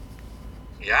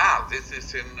 Yeah, this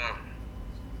is in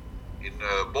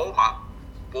Burma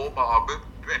or Myanmar.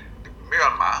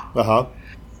 Uh-huh.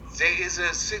 There is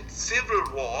a civil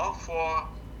war for,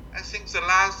 I think,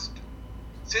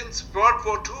 since World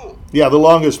War II. Yeah, the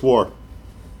longest war.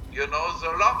 The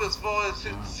longest war,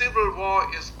 civil war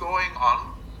is going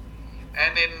on.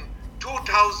 And in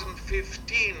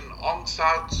 2015, Aung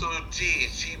San Suu Kyi,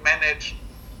 she managed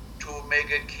to make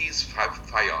a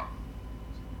ceasefire.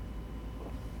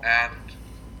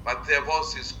 But there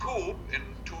was this coup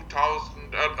in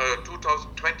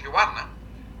 2021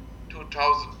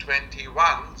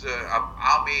 2021,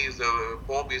 the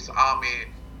Burmese army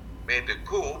made a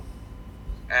coup,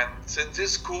 and since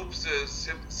this coup, the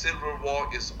civil war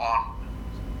is on,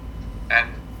 and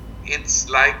it's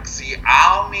like the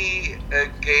army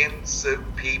against the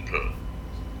people,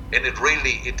 and it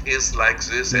is like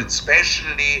this, and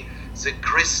especially the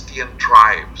Christian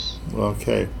tribes.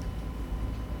 Okay.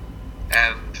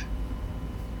 And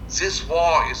this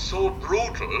war is so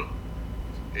brutal.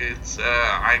 It's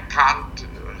I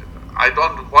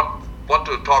don't want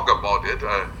to talk about it.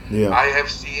 I have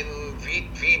seen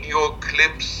video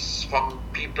clips from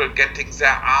people getting their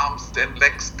arms and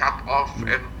legs cut off,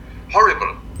 and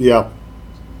horrible. Yeah.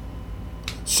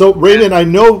 So Raymond, I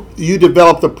know you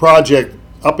developed a project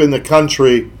up in the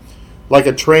country, like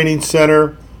a training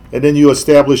center, and then you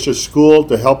established a school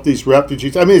to help these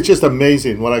refugees. I mean, it's just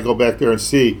amazing when I go back there and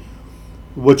see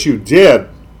what you did,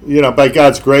 by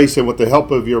God's grace and with the help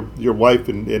of your wife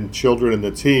and children and the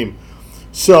team.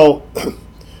 So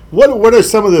what are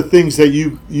some of the things that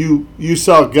you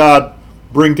saw God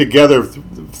bring together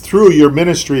through your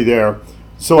ministry there,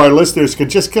 so our listeners can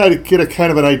just kind of get a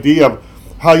kind of an idea of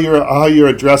how you're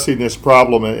addressing this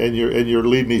problem, and you're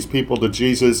leading these people to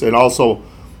Jesus, and also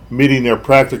meeting their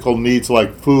practical needs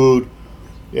like food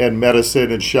and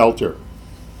medicine and shelter?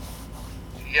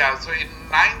 Yeah, so in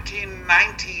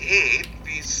 1998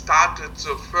 we started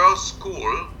the first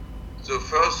school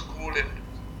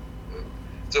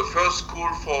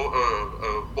for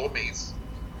Burmese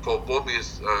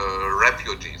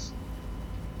refugees,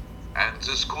 and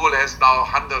the school has now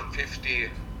 150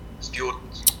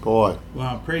 students. Boy.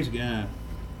 Wow, praise God.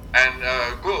 And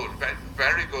good,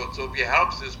 very good. So we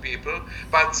help these people.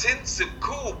 But since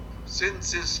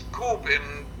this coup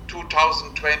in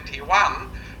 2021,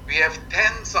 we have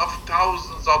tens of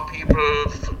thousands of people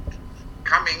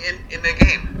coming in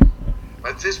again.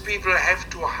 But these people have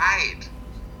to hide,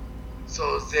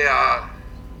 so they are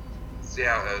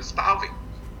starving.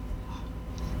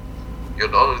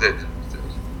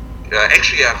 They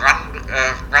actually are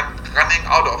running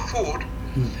out of food.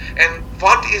 And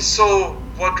what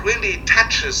really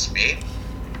touches me,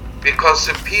 because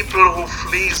the people who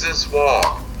flee this war,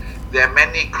 there are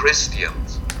many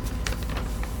Christians.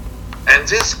 And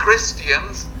these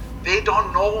Christians, they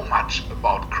don't know much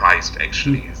about Christ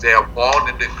actually. They are born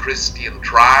in the Christian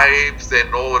tribes, they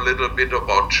know a little bit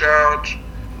about church,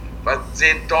 but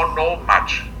they don't know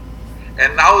much.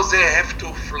 And now they have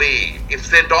to flee. If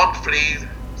they don't flee,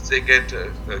 they get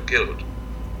killed.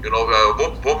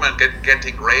 Women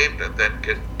getting raped and then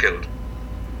get killed.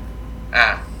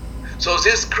 So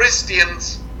these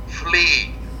Christians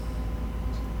flee.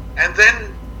 And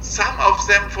then some of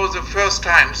them for the first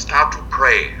time start to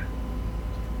pray.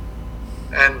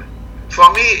 And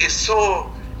for me it's so,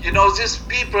 these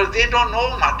people, they don't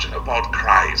know much about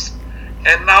Christ.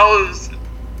 And now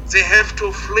they have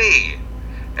to flee.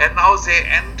 And now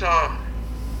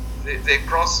they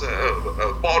cross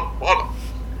a border.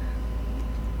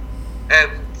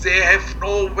 And they have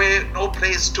no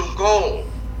place to go.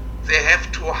 They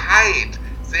have to hide.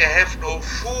 They have no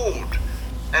food.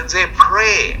 And they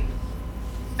pray.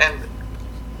 And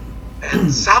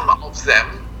some of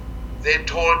them, they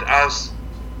told us,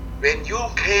 when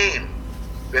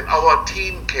our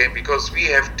team came, because we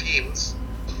have teams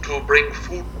to bring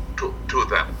food to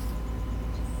them,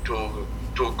 to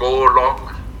go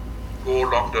along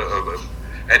the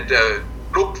and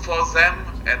look for them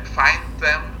and find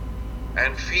them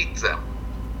and feed them.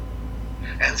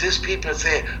 And these people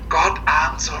say, God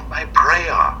answered my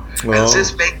prayer. Well. And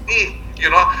this makes me,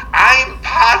 I'm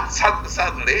part,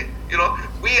 suddenly,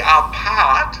 we are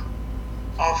part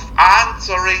of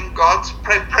answering God's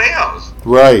prayers.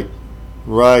 Right.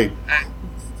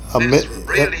 And this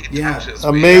really touches me.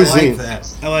 Amazing. I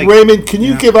like Raymond, can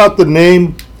you give out the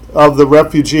name of the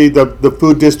refugee, the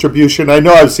food distribution? I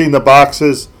know I've seen the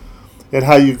boxes and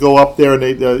how you go up there, and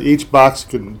each box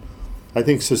can, I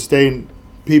think, sustain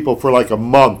people for like a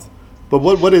month. But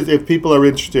what is, if people are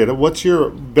interested, what's your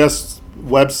best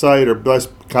website or best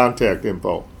contact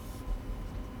info?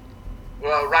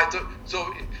 Well, right.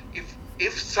 So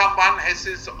if someone has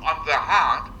this on the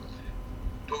heart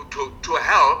to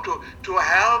help,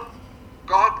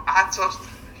 God answers.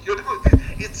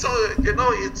 It's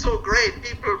so great.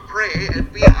 People pray,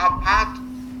 and we are part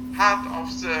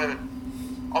of the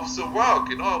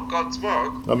work, of God's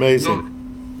work. Amazing.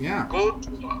 Yeah. Go to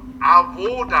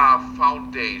Avoda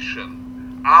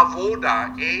Foundation.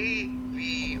 Avoda,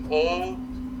 AVODA.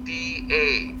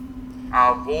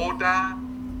 Avoda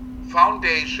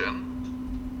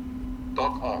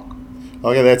Foundation.org.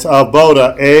 Okay, that's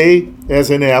Avoda, A as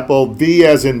in apple, V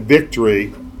as in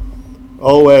victory,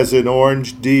 O as in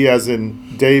orange, D as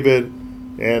in David,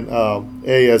 and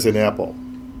A as in apple.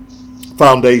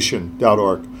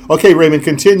 Foundation.org. Okay, Raymond,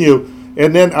 continue.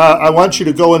 And then I want you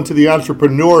to go into the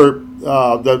entrepreneur,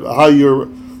 how you're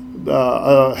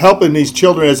helping these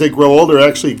children as they grow older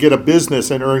actually get a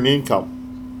business and earn income.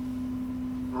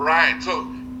 Right. So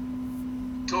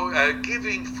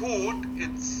giving food,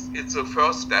 it's a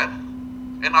first step,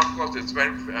 and of course it's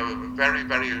very, very,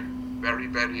 very, very,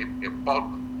 very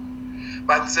important.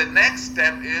 But the next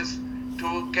step is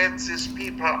to get these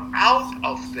people out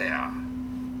of there,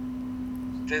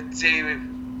 that they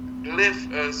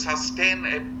live a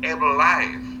sustainable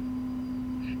life,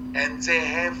 and they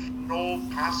have no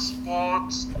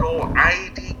passports, no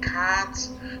ID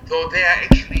cards, so they are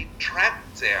actually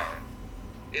trapped there.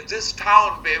 In this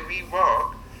town where we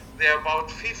work, there are about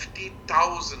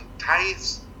 50,000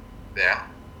 Thais there,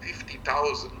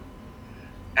 50,000,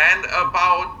 and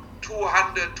about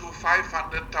 200 to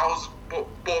 500,000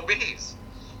 Burmese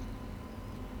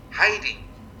hiding.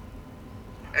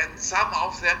 And some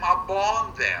of them are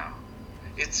born there.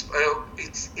 It's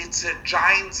a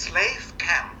giant slave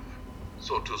camp,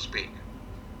 so to speak.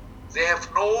 They have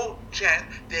no chance.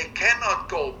 They cannot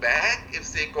go back.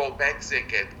 If they go back, they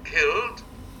get killed.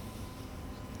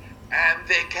 And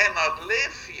they cannot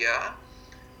live here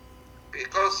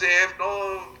because they have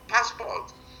no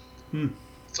passport.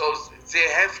 So they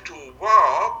have to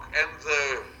work, and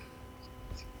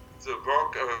the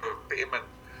work payment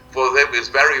for them is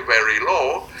very, very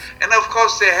low. And of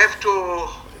course they have to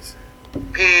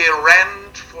pay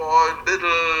rent for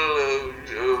little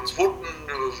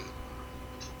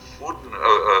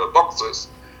wooden boxes.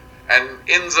 And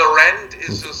in the rent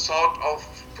is a sort of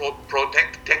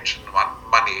protection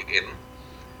money in.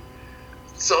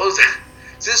 So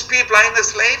these people are in a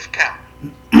slave camp.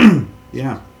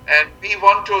 Yeah. And we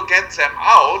want to get them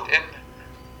out, and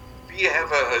we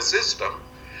have a system.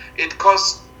 It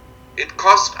cost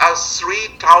us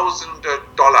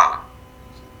 $3,000.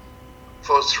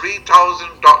 For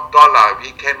 $3,000,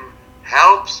 we can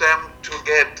help them to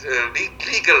get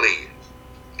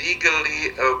legally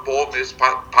a Burmese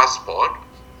passport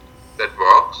that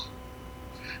works.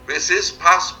 With this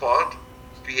passport,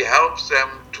 we help them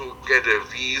to get a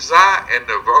visa and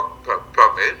a work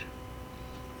permit.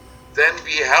 Then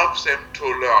we help them to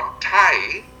learn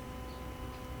Thai.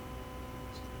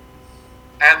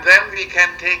 And then we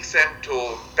can take them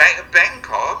to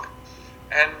Bangkok.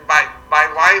 And my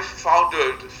wife found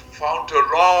a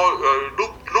law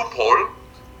loophole,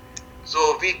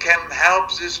 so we can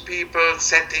help these people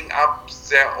setting up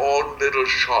their own little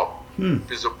shop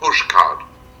with a push cart.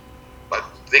 But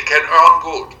they can earn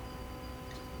good.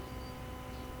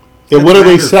 And what are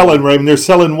they selling, Raymond? They're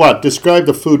selling what? Describe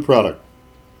the food product.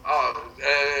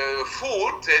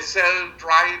 Food, they sell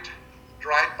dried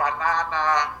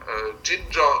banana,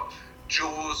 ginger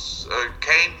juice,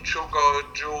 cane sugar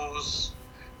juice,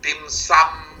 dim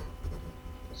sum.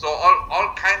 So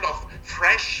all kind of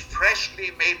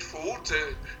freshly made food.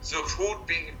 The food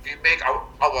we make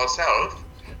ourselves.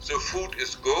 The food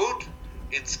is good.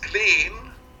 It's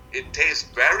clean. It tastes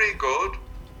very good.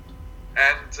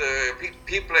 And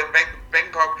people in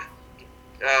Bangkok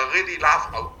really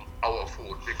love our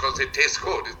food because it tastes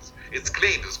good. It's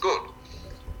clean. It's good.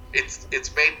 It's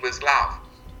made with love.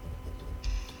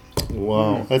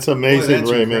 Wow, that's amazing, Boy,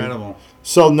 that's Raymond. Incredible.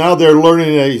 So now they're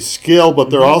learning a skill, but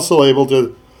they're also able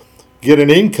to get an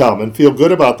income and feel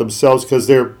good about themselves because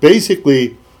they're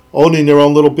basically owning their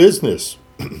own little business.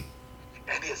 And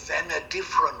it's then a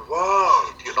different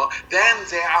world, Then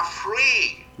they are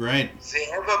free. Right. They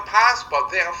have a passport.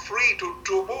 They are free to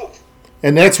move.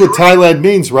 And that's what Thailand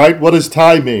means, right? What does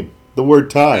Thai mean? The word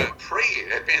Thai. Free.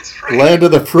 It means free. Land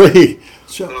of the free.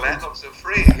 The land of the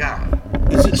free, yeah.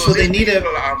 So they need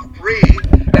people are free,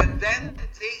 and then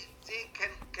they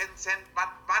can send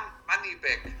money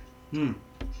back to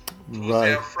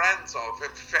their friends or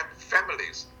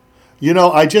families.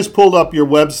 I just pulled up your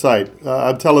website.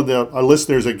 I'm telling our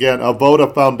listeners again,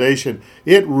 Avoda Foundation.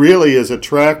 It really is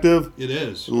attractive. It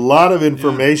is. A lot of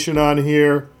information on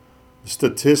here,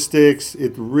 statistics.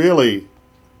 It really,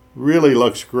 really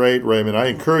looks great, Raymond. I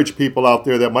encourage people out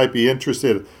there that might be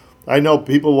interested. I know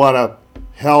people want to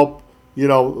help,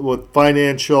 with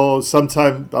financial,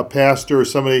 sometime a pastor or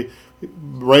somebody.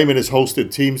 Raymond has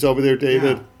hosted teams over there,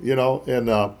 David,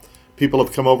 and people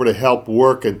have come over to help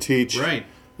work and teach. Right.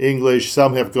 English.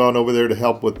 Some have gone over there to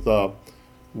help with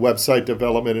website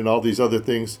development and all these other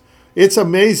things. It's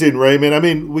amazing, Raymond. I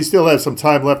mean, we still have some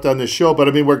time left on this show, but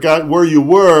I mean, where you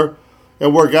were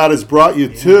and where God has brought you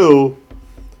to,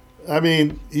 I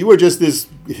mean, you were just this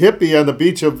hippie on the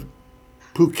beach of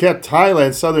Phuket,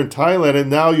 Thailand, southern Thailand, and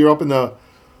now you're up in the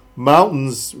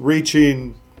mountains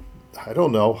reaching, I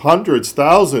don't know, hundreds,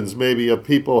 thousands maybe of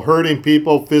people, hurting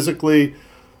people physically,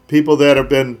 people that have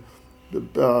been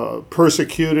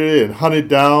persecuted and hunted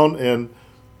down. And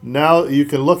now you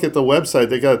can look at the website.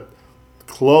 They got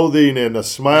clothing and a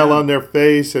smile on their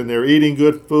face, and they're eating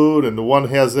good food. And the one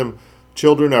has them,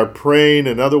 children are praying.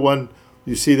 Another one,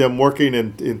 you see them working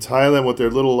in Thailand with their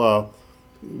little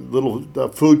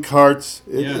food carts.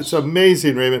 It's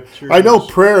amazing, Raymond. Sure I know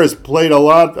prayer has played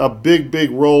a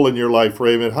big role in your life,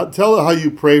 Raymond. Tell how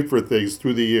you prayed for things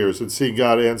through the years and seen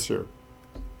God answer.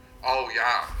 Oh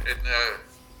yeah, and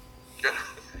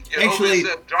actually,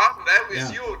 with John,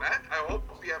 with you, I hope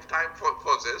we have time for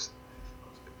this.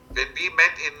 When we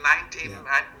met in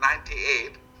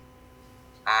 1998,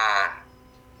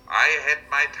 I had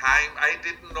my time. I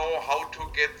didn't know how to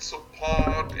get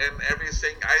support and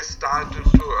everything. I started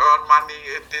to earn money.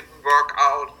 It didn't work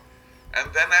out. And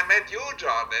then I met you,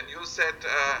 John, and you said,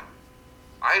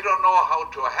 I don't know how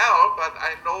to help, but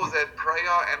I know that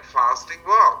prayer and fasting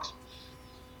works.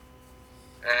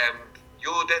 And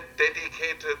you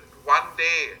dedicated one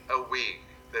day a week.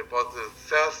 That was the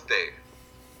Thursday.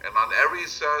 And on every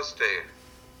Thursday,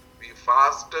 we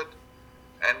fasted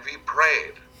and we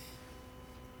prayed.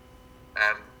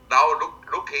 And now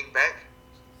looking back,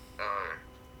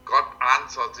 God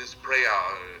answered this prayer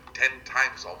 10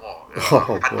 times or more.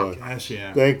 Oh, boy. Gosh,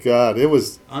 yeah. Thank God. It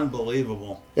was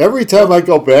unbelievable. Every time I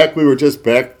go back, we were just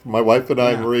back, my wife and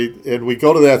I, Marie, and we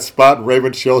go to that spot, and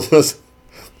Raymond shows us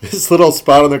this little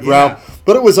spot on the ground. Yeah.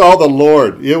 But it was all the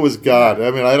Lord. It was God.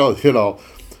 I mean, I don't,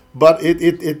 But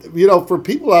it for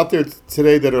people out there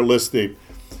today that are listening,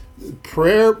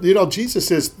 prayer, Jesus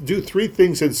says, do 3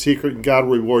 things in secret and God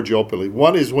will reward you openly.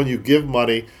 One is when you give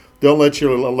money, don't let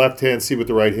your left hand see what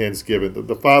the right hand's given.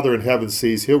 The Father in heaven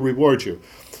sees, he'll reward you.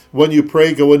 When you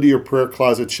pray, go into your prayer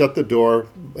closet, shut the door.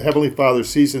 Heavenly Father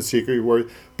sees in secret,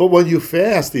 reward. But when you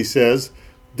fast, he says,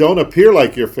 don't appear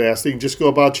like you're fasting, just go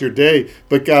about your day.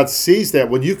 But God sees that.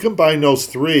 When you combine those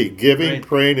 3, giving,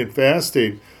 praying, and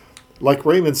fasting, like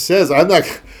Raymond says,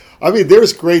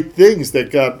 there's great things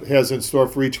that God has in store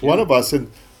for each one of us.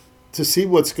 And to see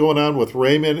what's going on with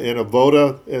Raymond and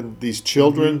Avoda and these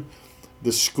children,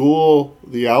 the school,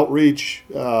 the outreach,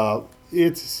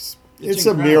 it's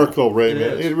a miracle,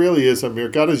 Raymond. It really is a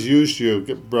miracle. God has used you,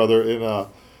 brother.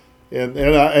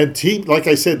 And team, like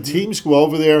I said, teams go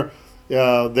over there.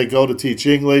 They go to teach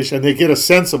English, and they get a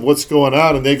sense of what's going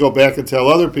on, and they go back and tell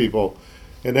other people.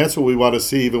 And that's what we want to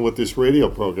see even with this radio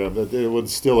program, that it would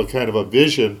instill a kind of a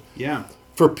vision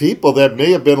for people that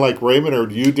may have been like Raymond or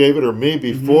you, David, or me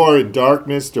before in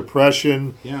darkness,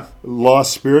 depression,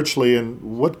 lost spiritually,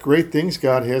 and what great things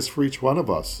God has for each one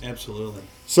of us. Absolutely.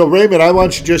 So, Raymond, I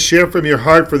want you to just share from your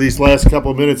heart for these last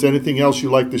couple of minutes anything else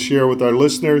you'd like to share with our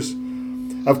listeners.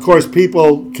 Of course,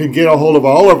 people can get a hold of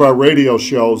all of our radio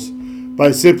shows by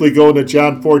simply going to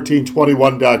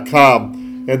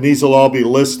john1421.com, and these will all be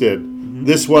listed.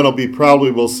 This one will be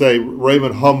we'll say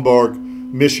Raimund Homberg,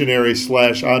 missionary /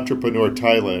 entrepreneur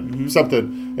Thailand,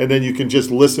 something, and then you can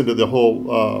just listen to the whole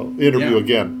interview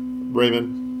again.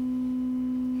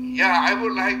 Raymond? Yeah, I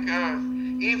would like,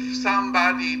 if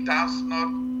somebody does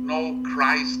not know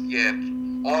Christ yet,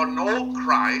 or know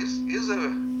Christ, is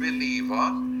a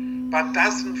believer, but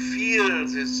doesn't feel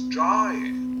this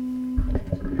joy,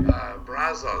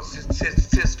 brother,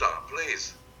 sister,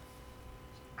 please.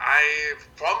 I,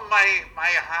 from my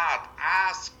heart,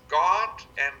 ask God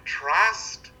and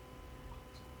trust,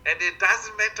 and it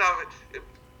doesn't matter.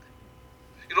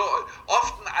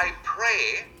 Often I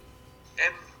pray,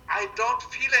 and I don't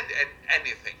feel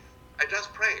anything. I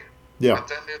just pray. Yeah. But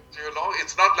then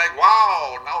it's not like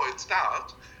wow, now it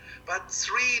starts. But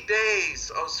 3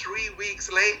 days or 3 weeks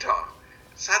later,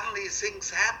 suddenly things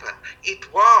happen. It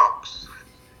works.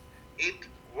 It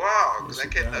works.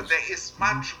 Yes, there is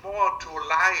much more to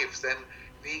life than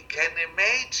we can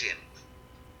imagine.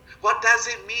 What does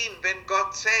it mean when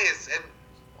God says, and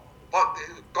what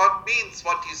God means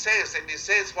what he says, and he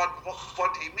says what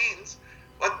he means?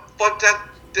 What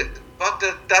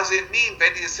does it mean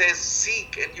when he says,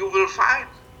 seek and you will find?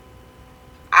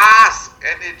 Ask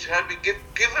and it shall be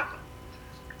given.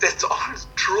 That's all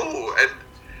true. And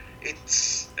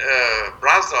it's,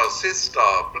 brother,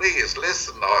 sister, please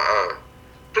listen.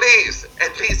 Please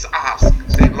at least ask.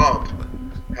 Say, Lord,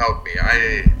 help me.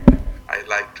 I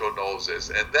like to know this.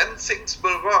 And then things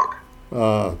will work.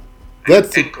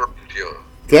 That's a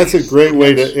great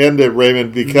way to end it,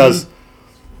 Raymond, because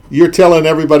you're telling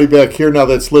everybody back here now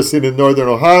that's listening in Northern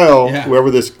Ohio,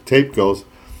 wherever this tape goes,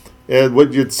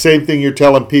 and same thing you're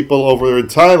telling people over in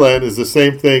Thailand is the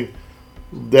same thing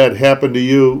that happened to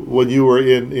you when you were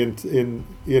in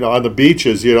on the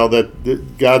beaches,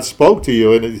 that God spoke to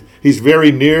you, and He's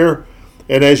very near.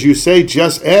 And as you say,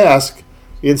 just ask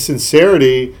in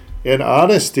sincerity and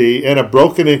honesty and a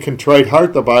broken and contrite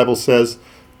heart, the Bible says,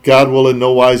 God will in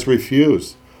no wise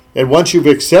refuse. And once you've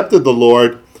accepted the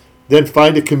Lord, then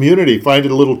find a community, find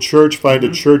a little church, find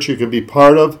a church you can be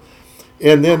part of,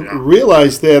 and then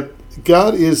realize that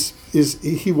God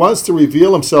He wants to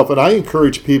reveal Himself. And I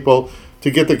encourage people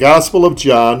to get the Gospel of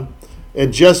John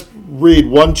and just read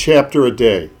one chapter a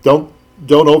day. Don't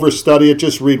overstudy it.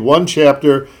 Just read one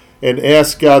chapter and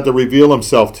ask God to reveal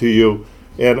Himself to you.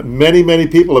 And many, many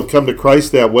people have come to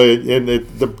Christ that way. And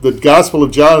the Gospel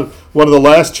of John, one of the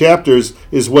last chapters,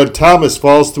 is when Thomas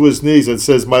falls to his knees and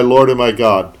says, "My Lord and my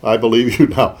God, I believe you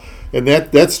now." And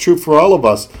that's true for all of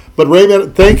us. But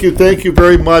Raymond, thank you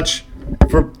very much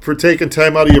for taking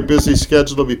time out of your busy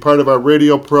schedule to be part of our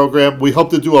radio program. We hope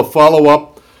to do a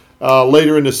follow-up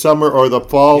later in the summer or the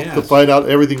fall to find out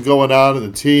everything going on in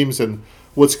the teams and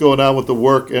what's going on with the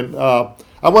work. And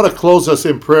I want to close us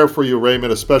in prayer for you,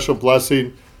 Raymond, a special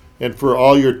blessing, and for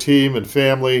all your team and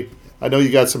family. I know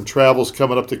you got some travels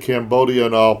coming up to Cambodia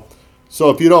and all. So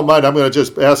if you don't mind, I'm going to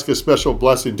just ask a special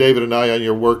blessing, David and I, on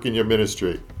your work and your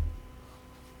ministry.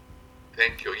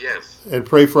 Thank you, yes. And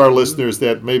pray for our listeners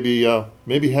that maybe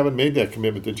haven't made that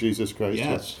commitment to Jesus Christ.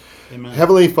 Yes. Amen.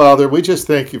 Heavenly Father, we just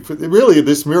thank you for really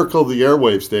this miracle of the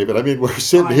airwaves, David. I mean, we're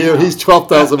sitting here, he's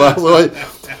 12,000 miles away.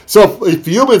 So if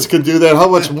humans can do that, how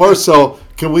much more so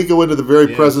can we go into the very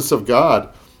presence of God?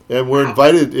 And we're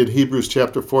invited in Hebrews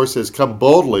chapter 4 says, "Come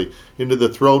boldly into the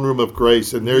throne room of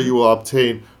grace, and there you will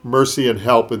obtain mercy and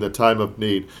help in the time of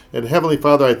need." And Heavenly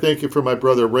Father, I thank you for my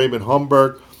brother Raimund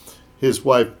Homberg, his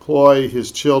wife Ploy,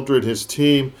 his children, his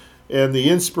team, and the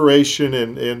inspiration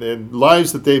and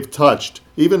lives that they've touched,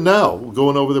 even now,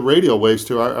 going over the radio waves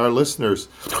to our listeners,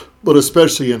 but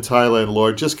especially in Thailand,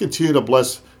 Lord. Just continue to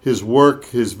bless his work,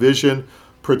 his vision,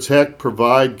 protect,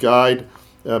 provide, guide,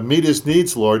 meet his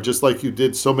needs, Lord, just like you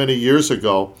did so many years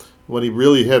ago when he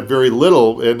really had very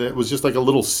little, and it was just like a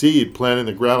little seed planted in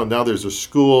the ground, and now there's a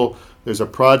school, there's a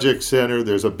project center,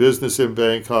 there's a business in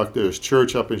Bangkok, there's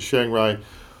church up in Chiang Rai,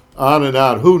 on and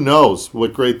on. Who knows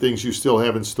what great things you still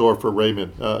have in store for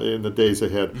Raymond in the days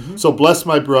ahead. So bless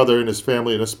my brother and his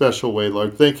family in a special way,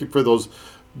 Lord. Thank you for those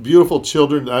beautiful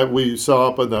children we saw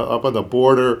up on the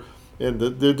border, and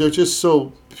they're just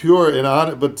so pure and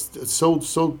honest, but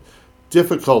so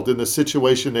difficult in the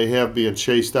situation they have, being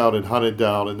chased out and hunted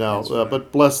down. And now,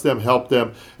 but bless them, help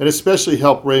them, and especially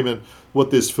help Raymond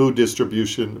with this food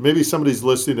distribution. Maybe somebody's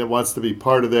listening that wants to be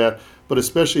part of that, but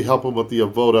especially help them with the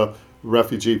Avoda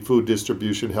refugee food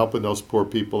distribution, helping those poor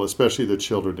people, especially the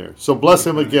children there. So bless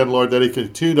him again, Lord, that he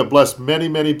continue to bless many,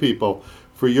 many people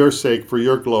for your sake, for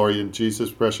your glory. In Jesus'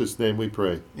 precious name we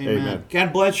pray. Amen.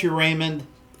 God bless you, Raymond.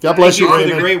 God bless you, Raymond.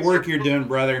 Raymond. For the great work you're doing,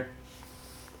 brother.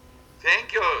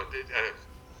 Thank you.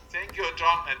 Thank you,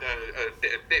 John and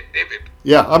David.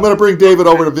 Yeah, I'm going to bring David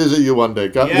over to visit you one day.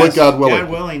 God willing. God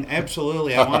willing,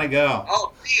 absolutely. I want to go.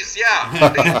 Oh, please, yeah.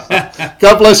 Please.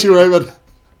 God bless you, Raymond.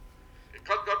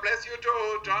 God bless you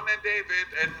too, John and David,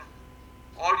 and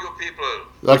all you people.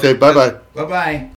 Okay, bye-bye. Bye-bye.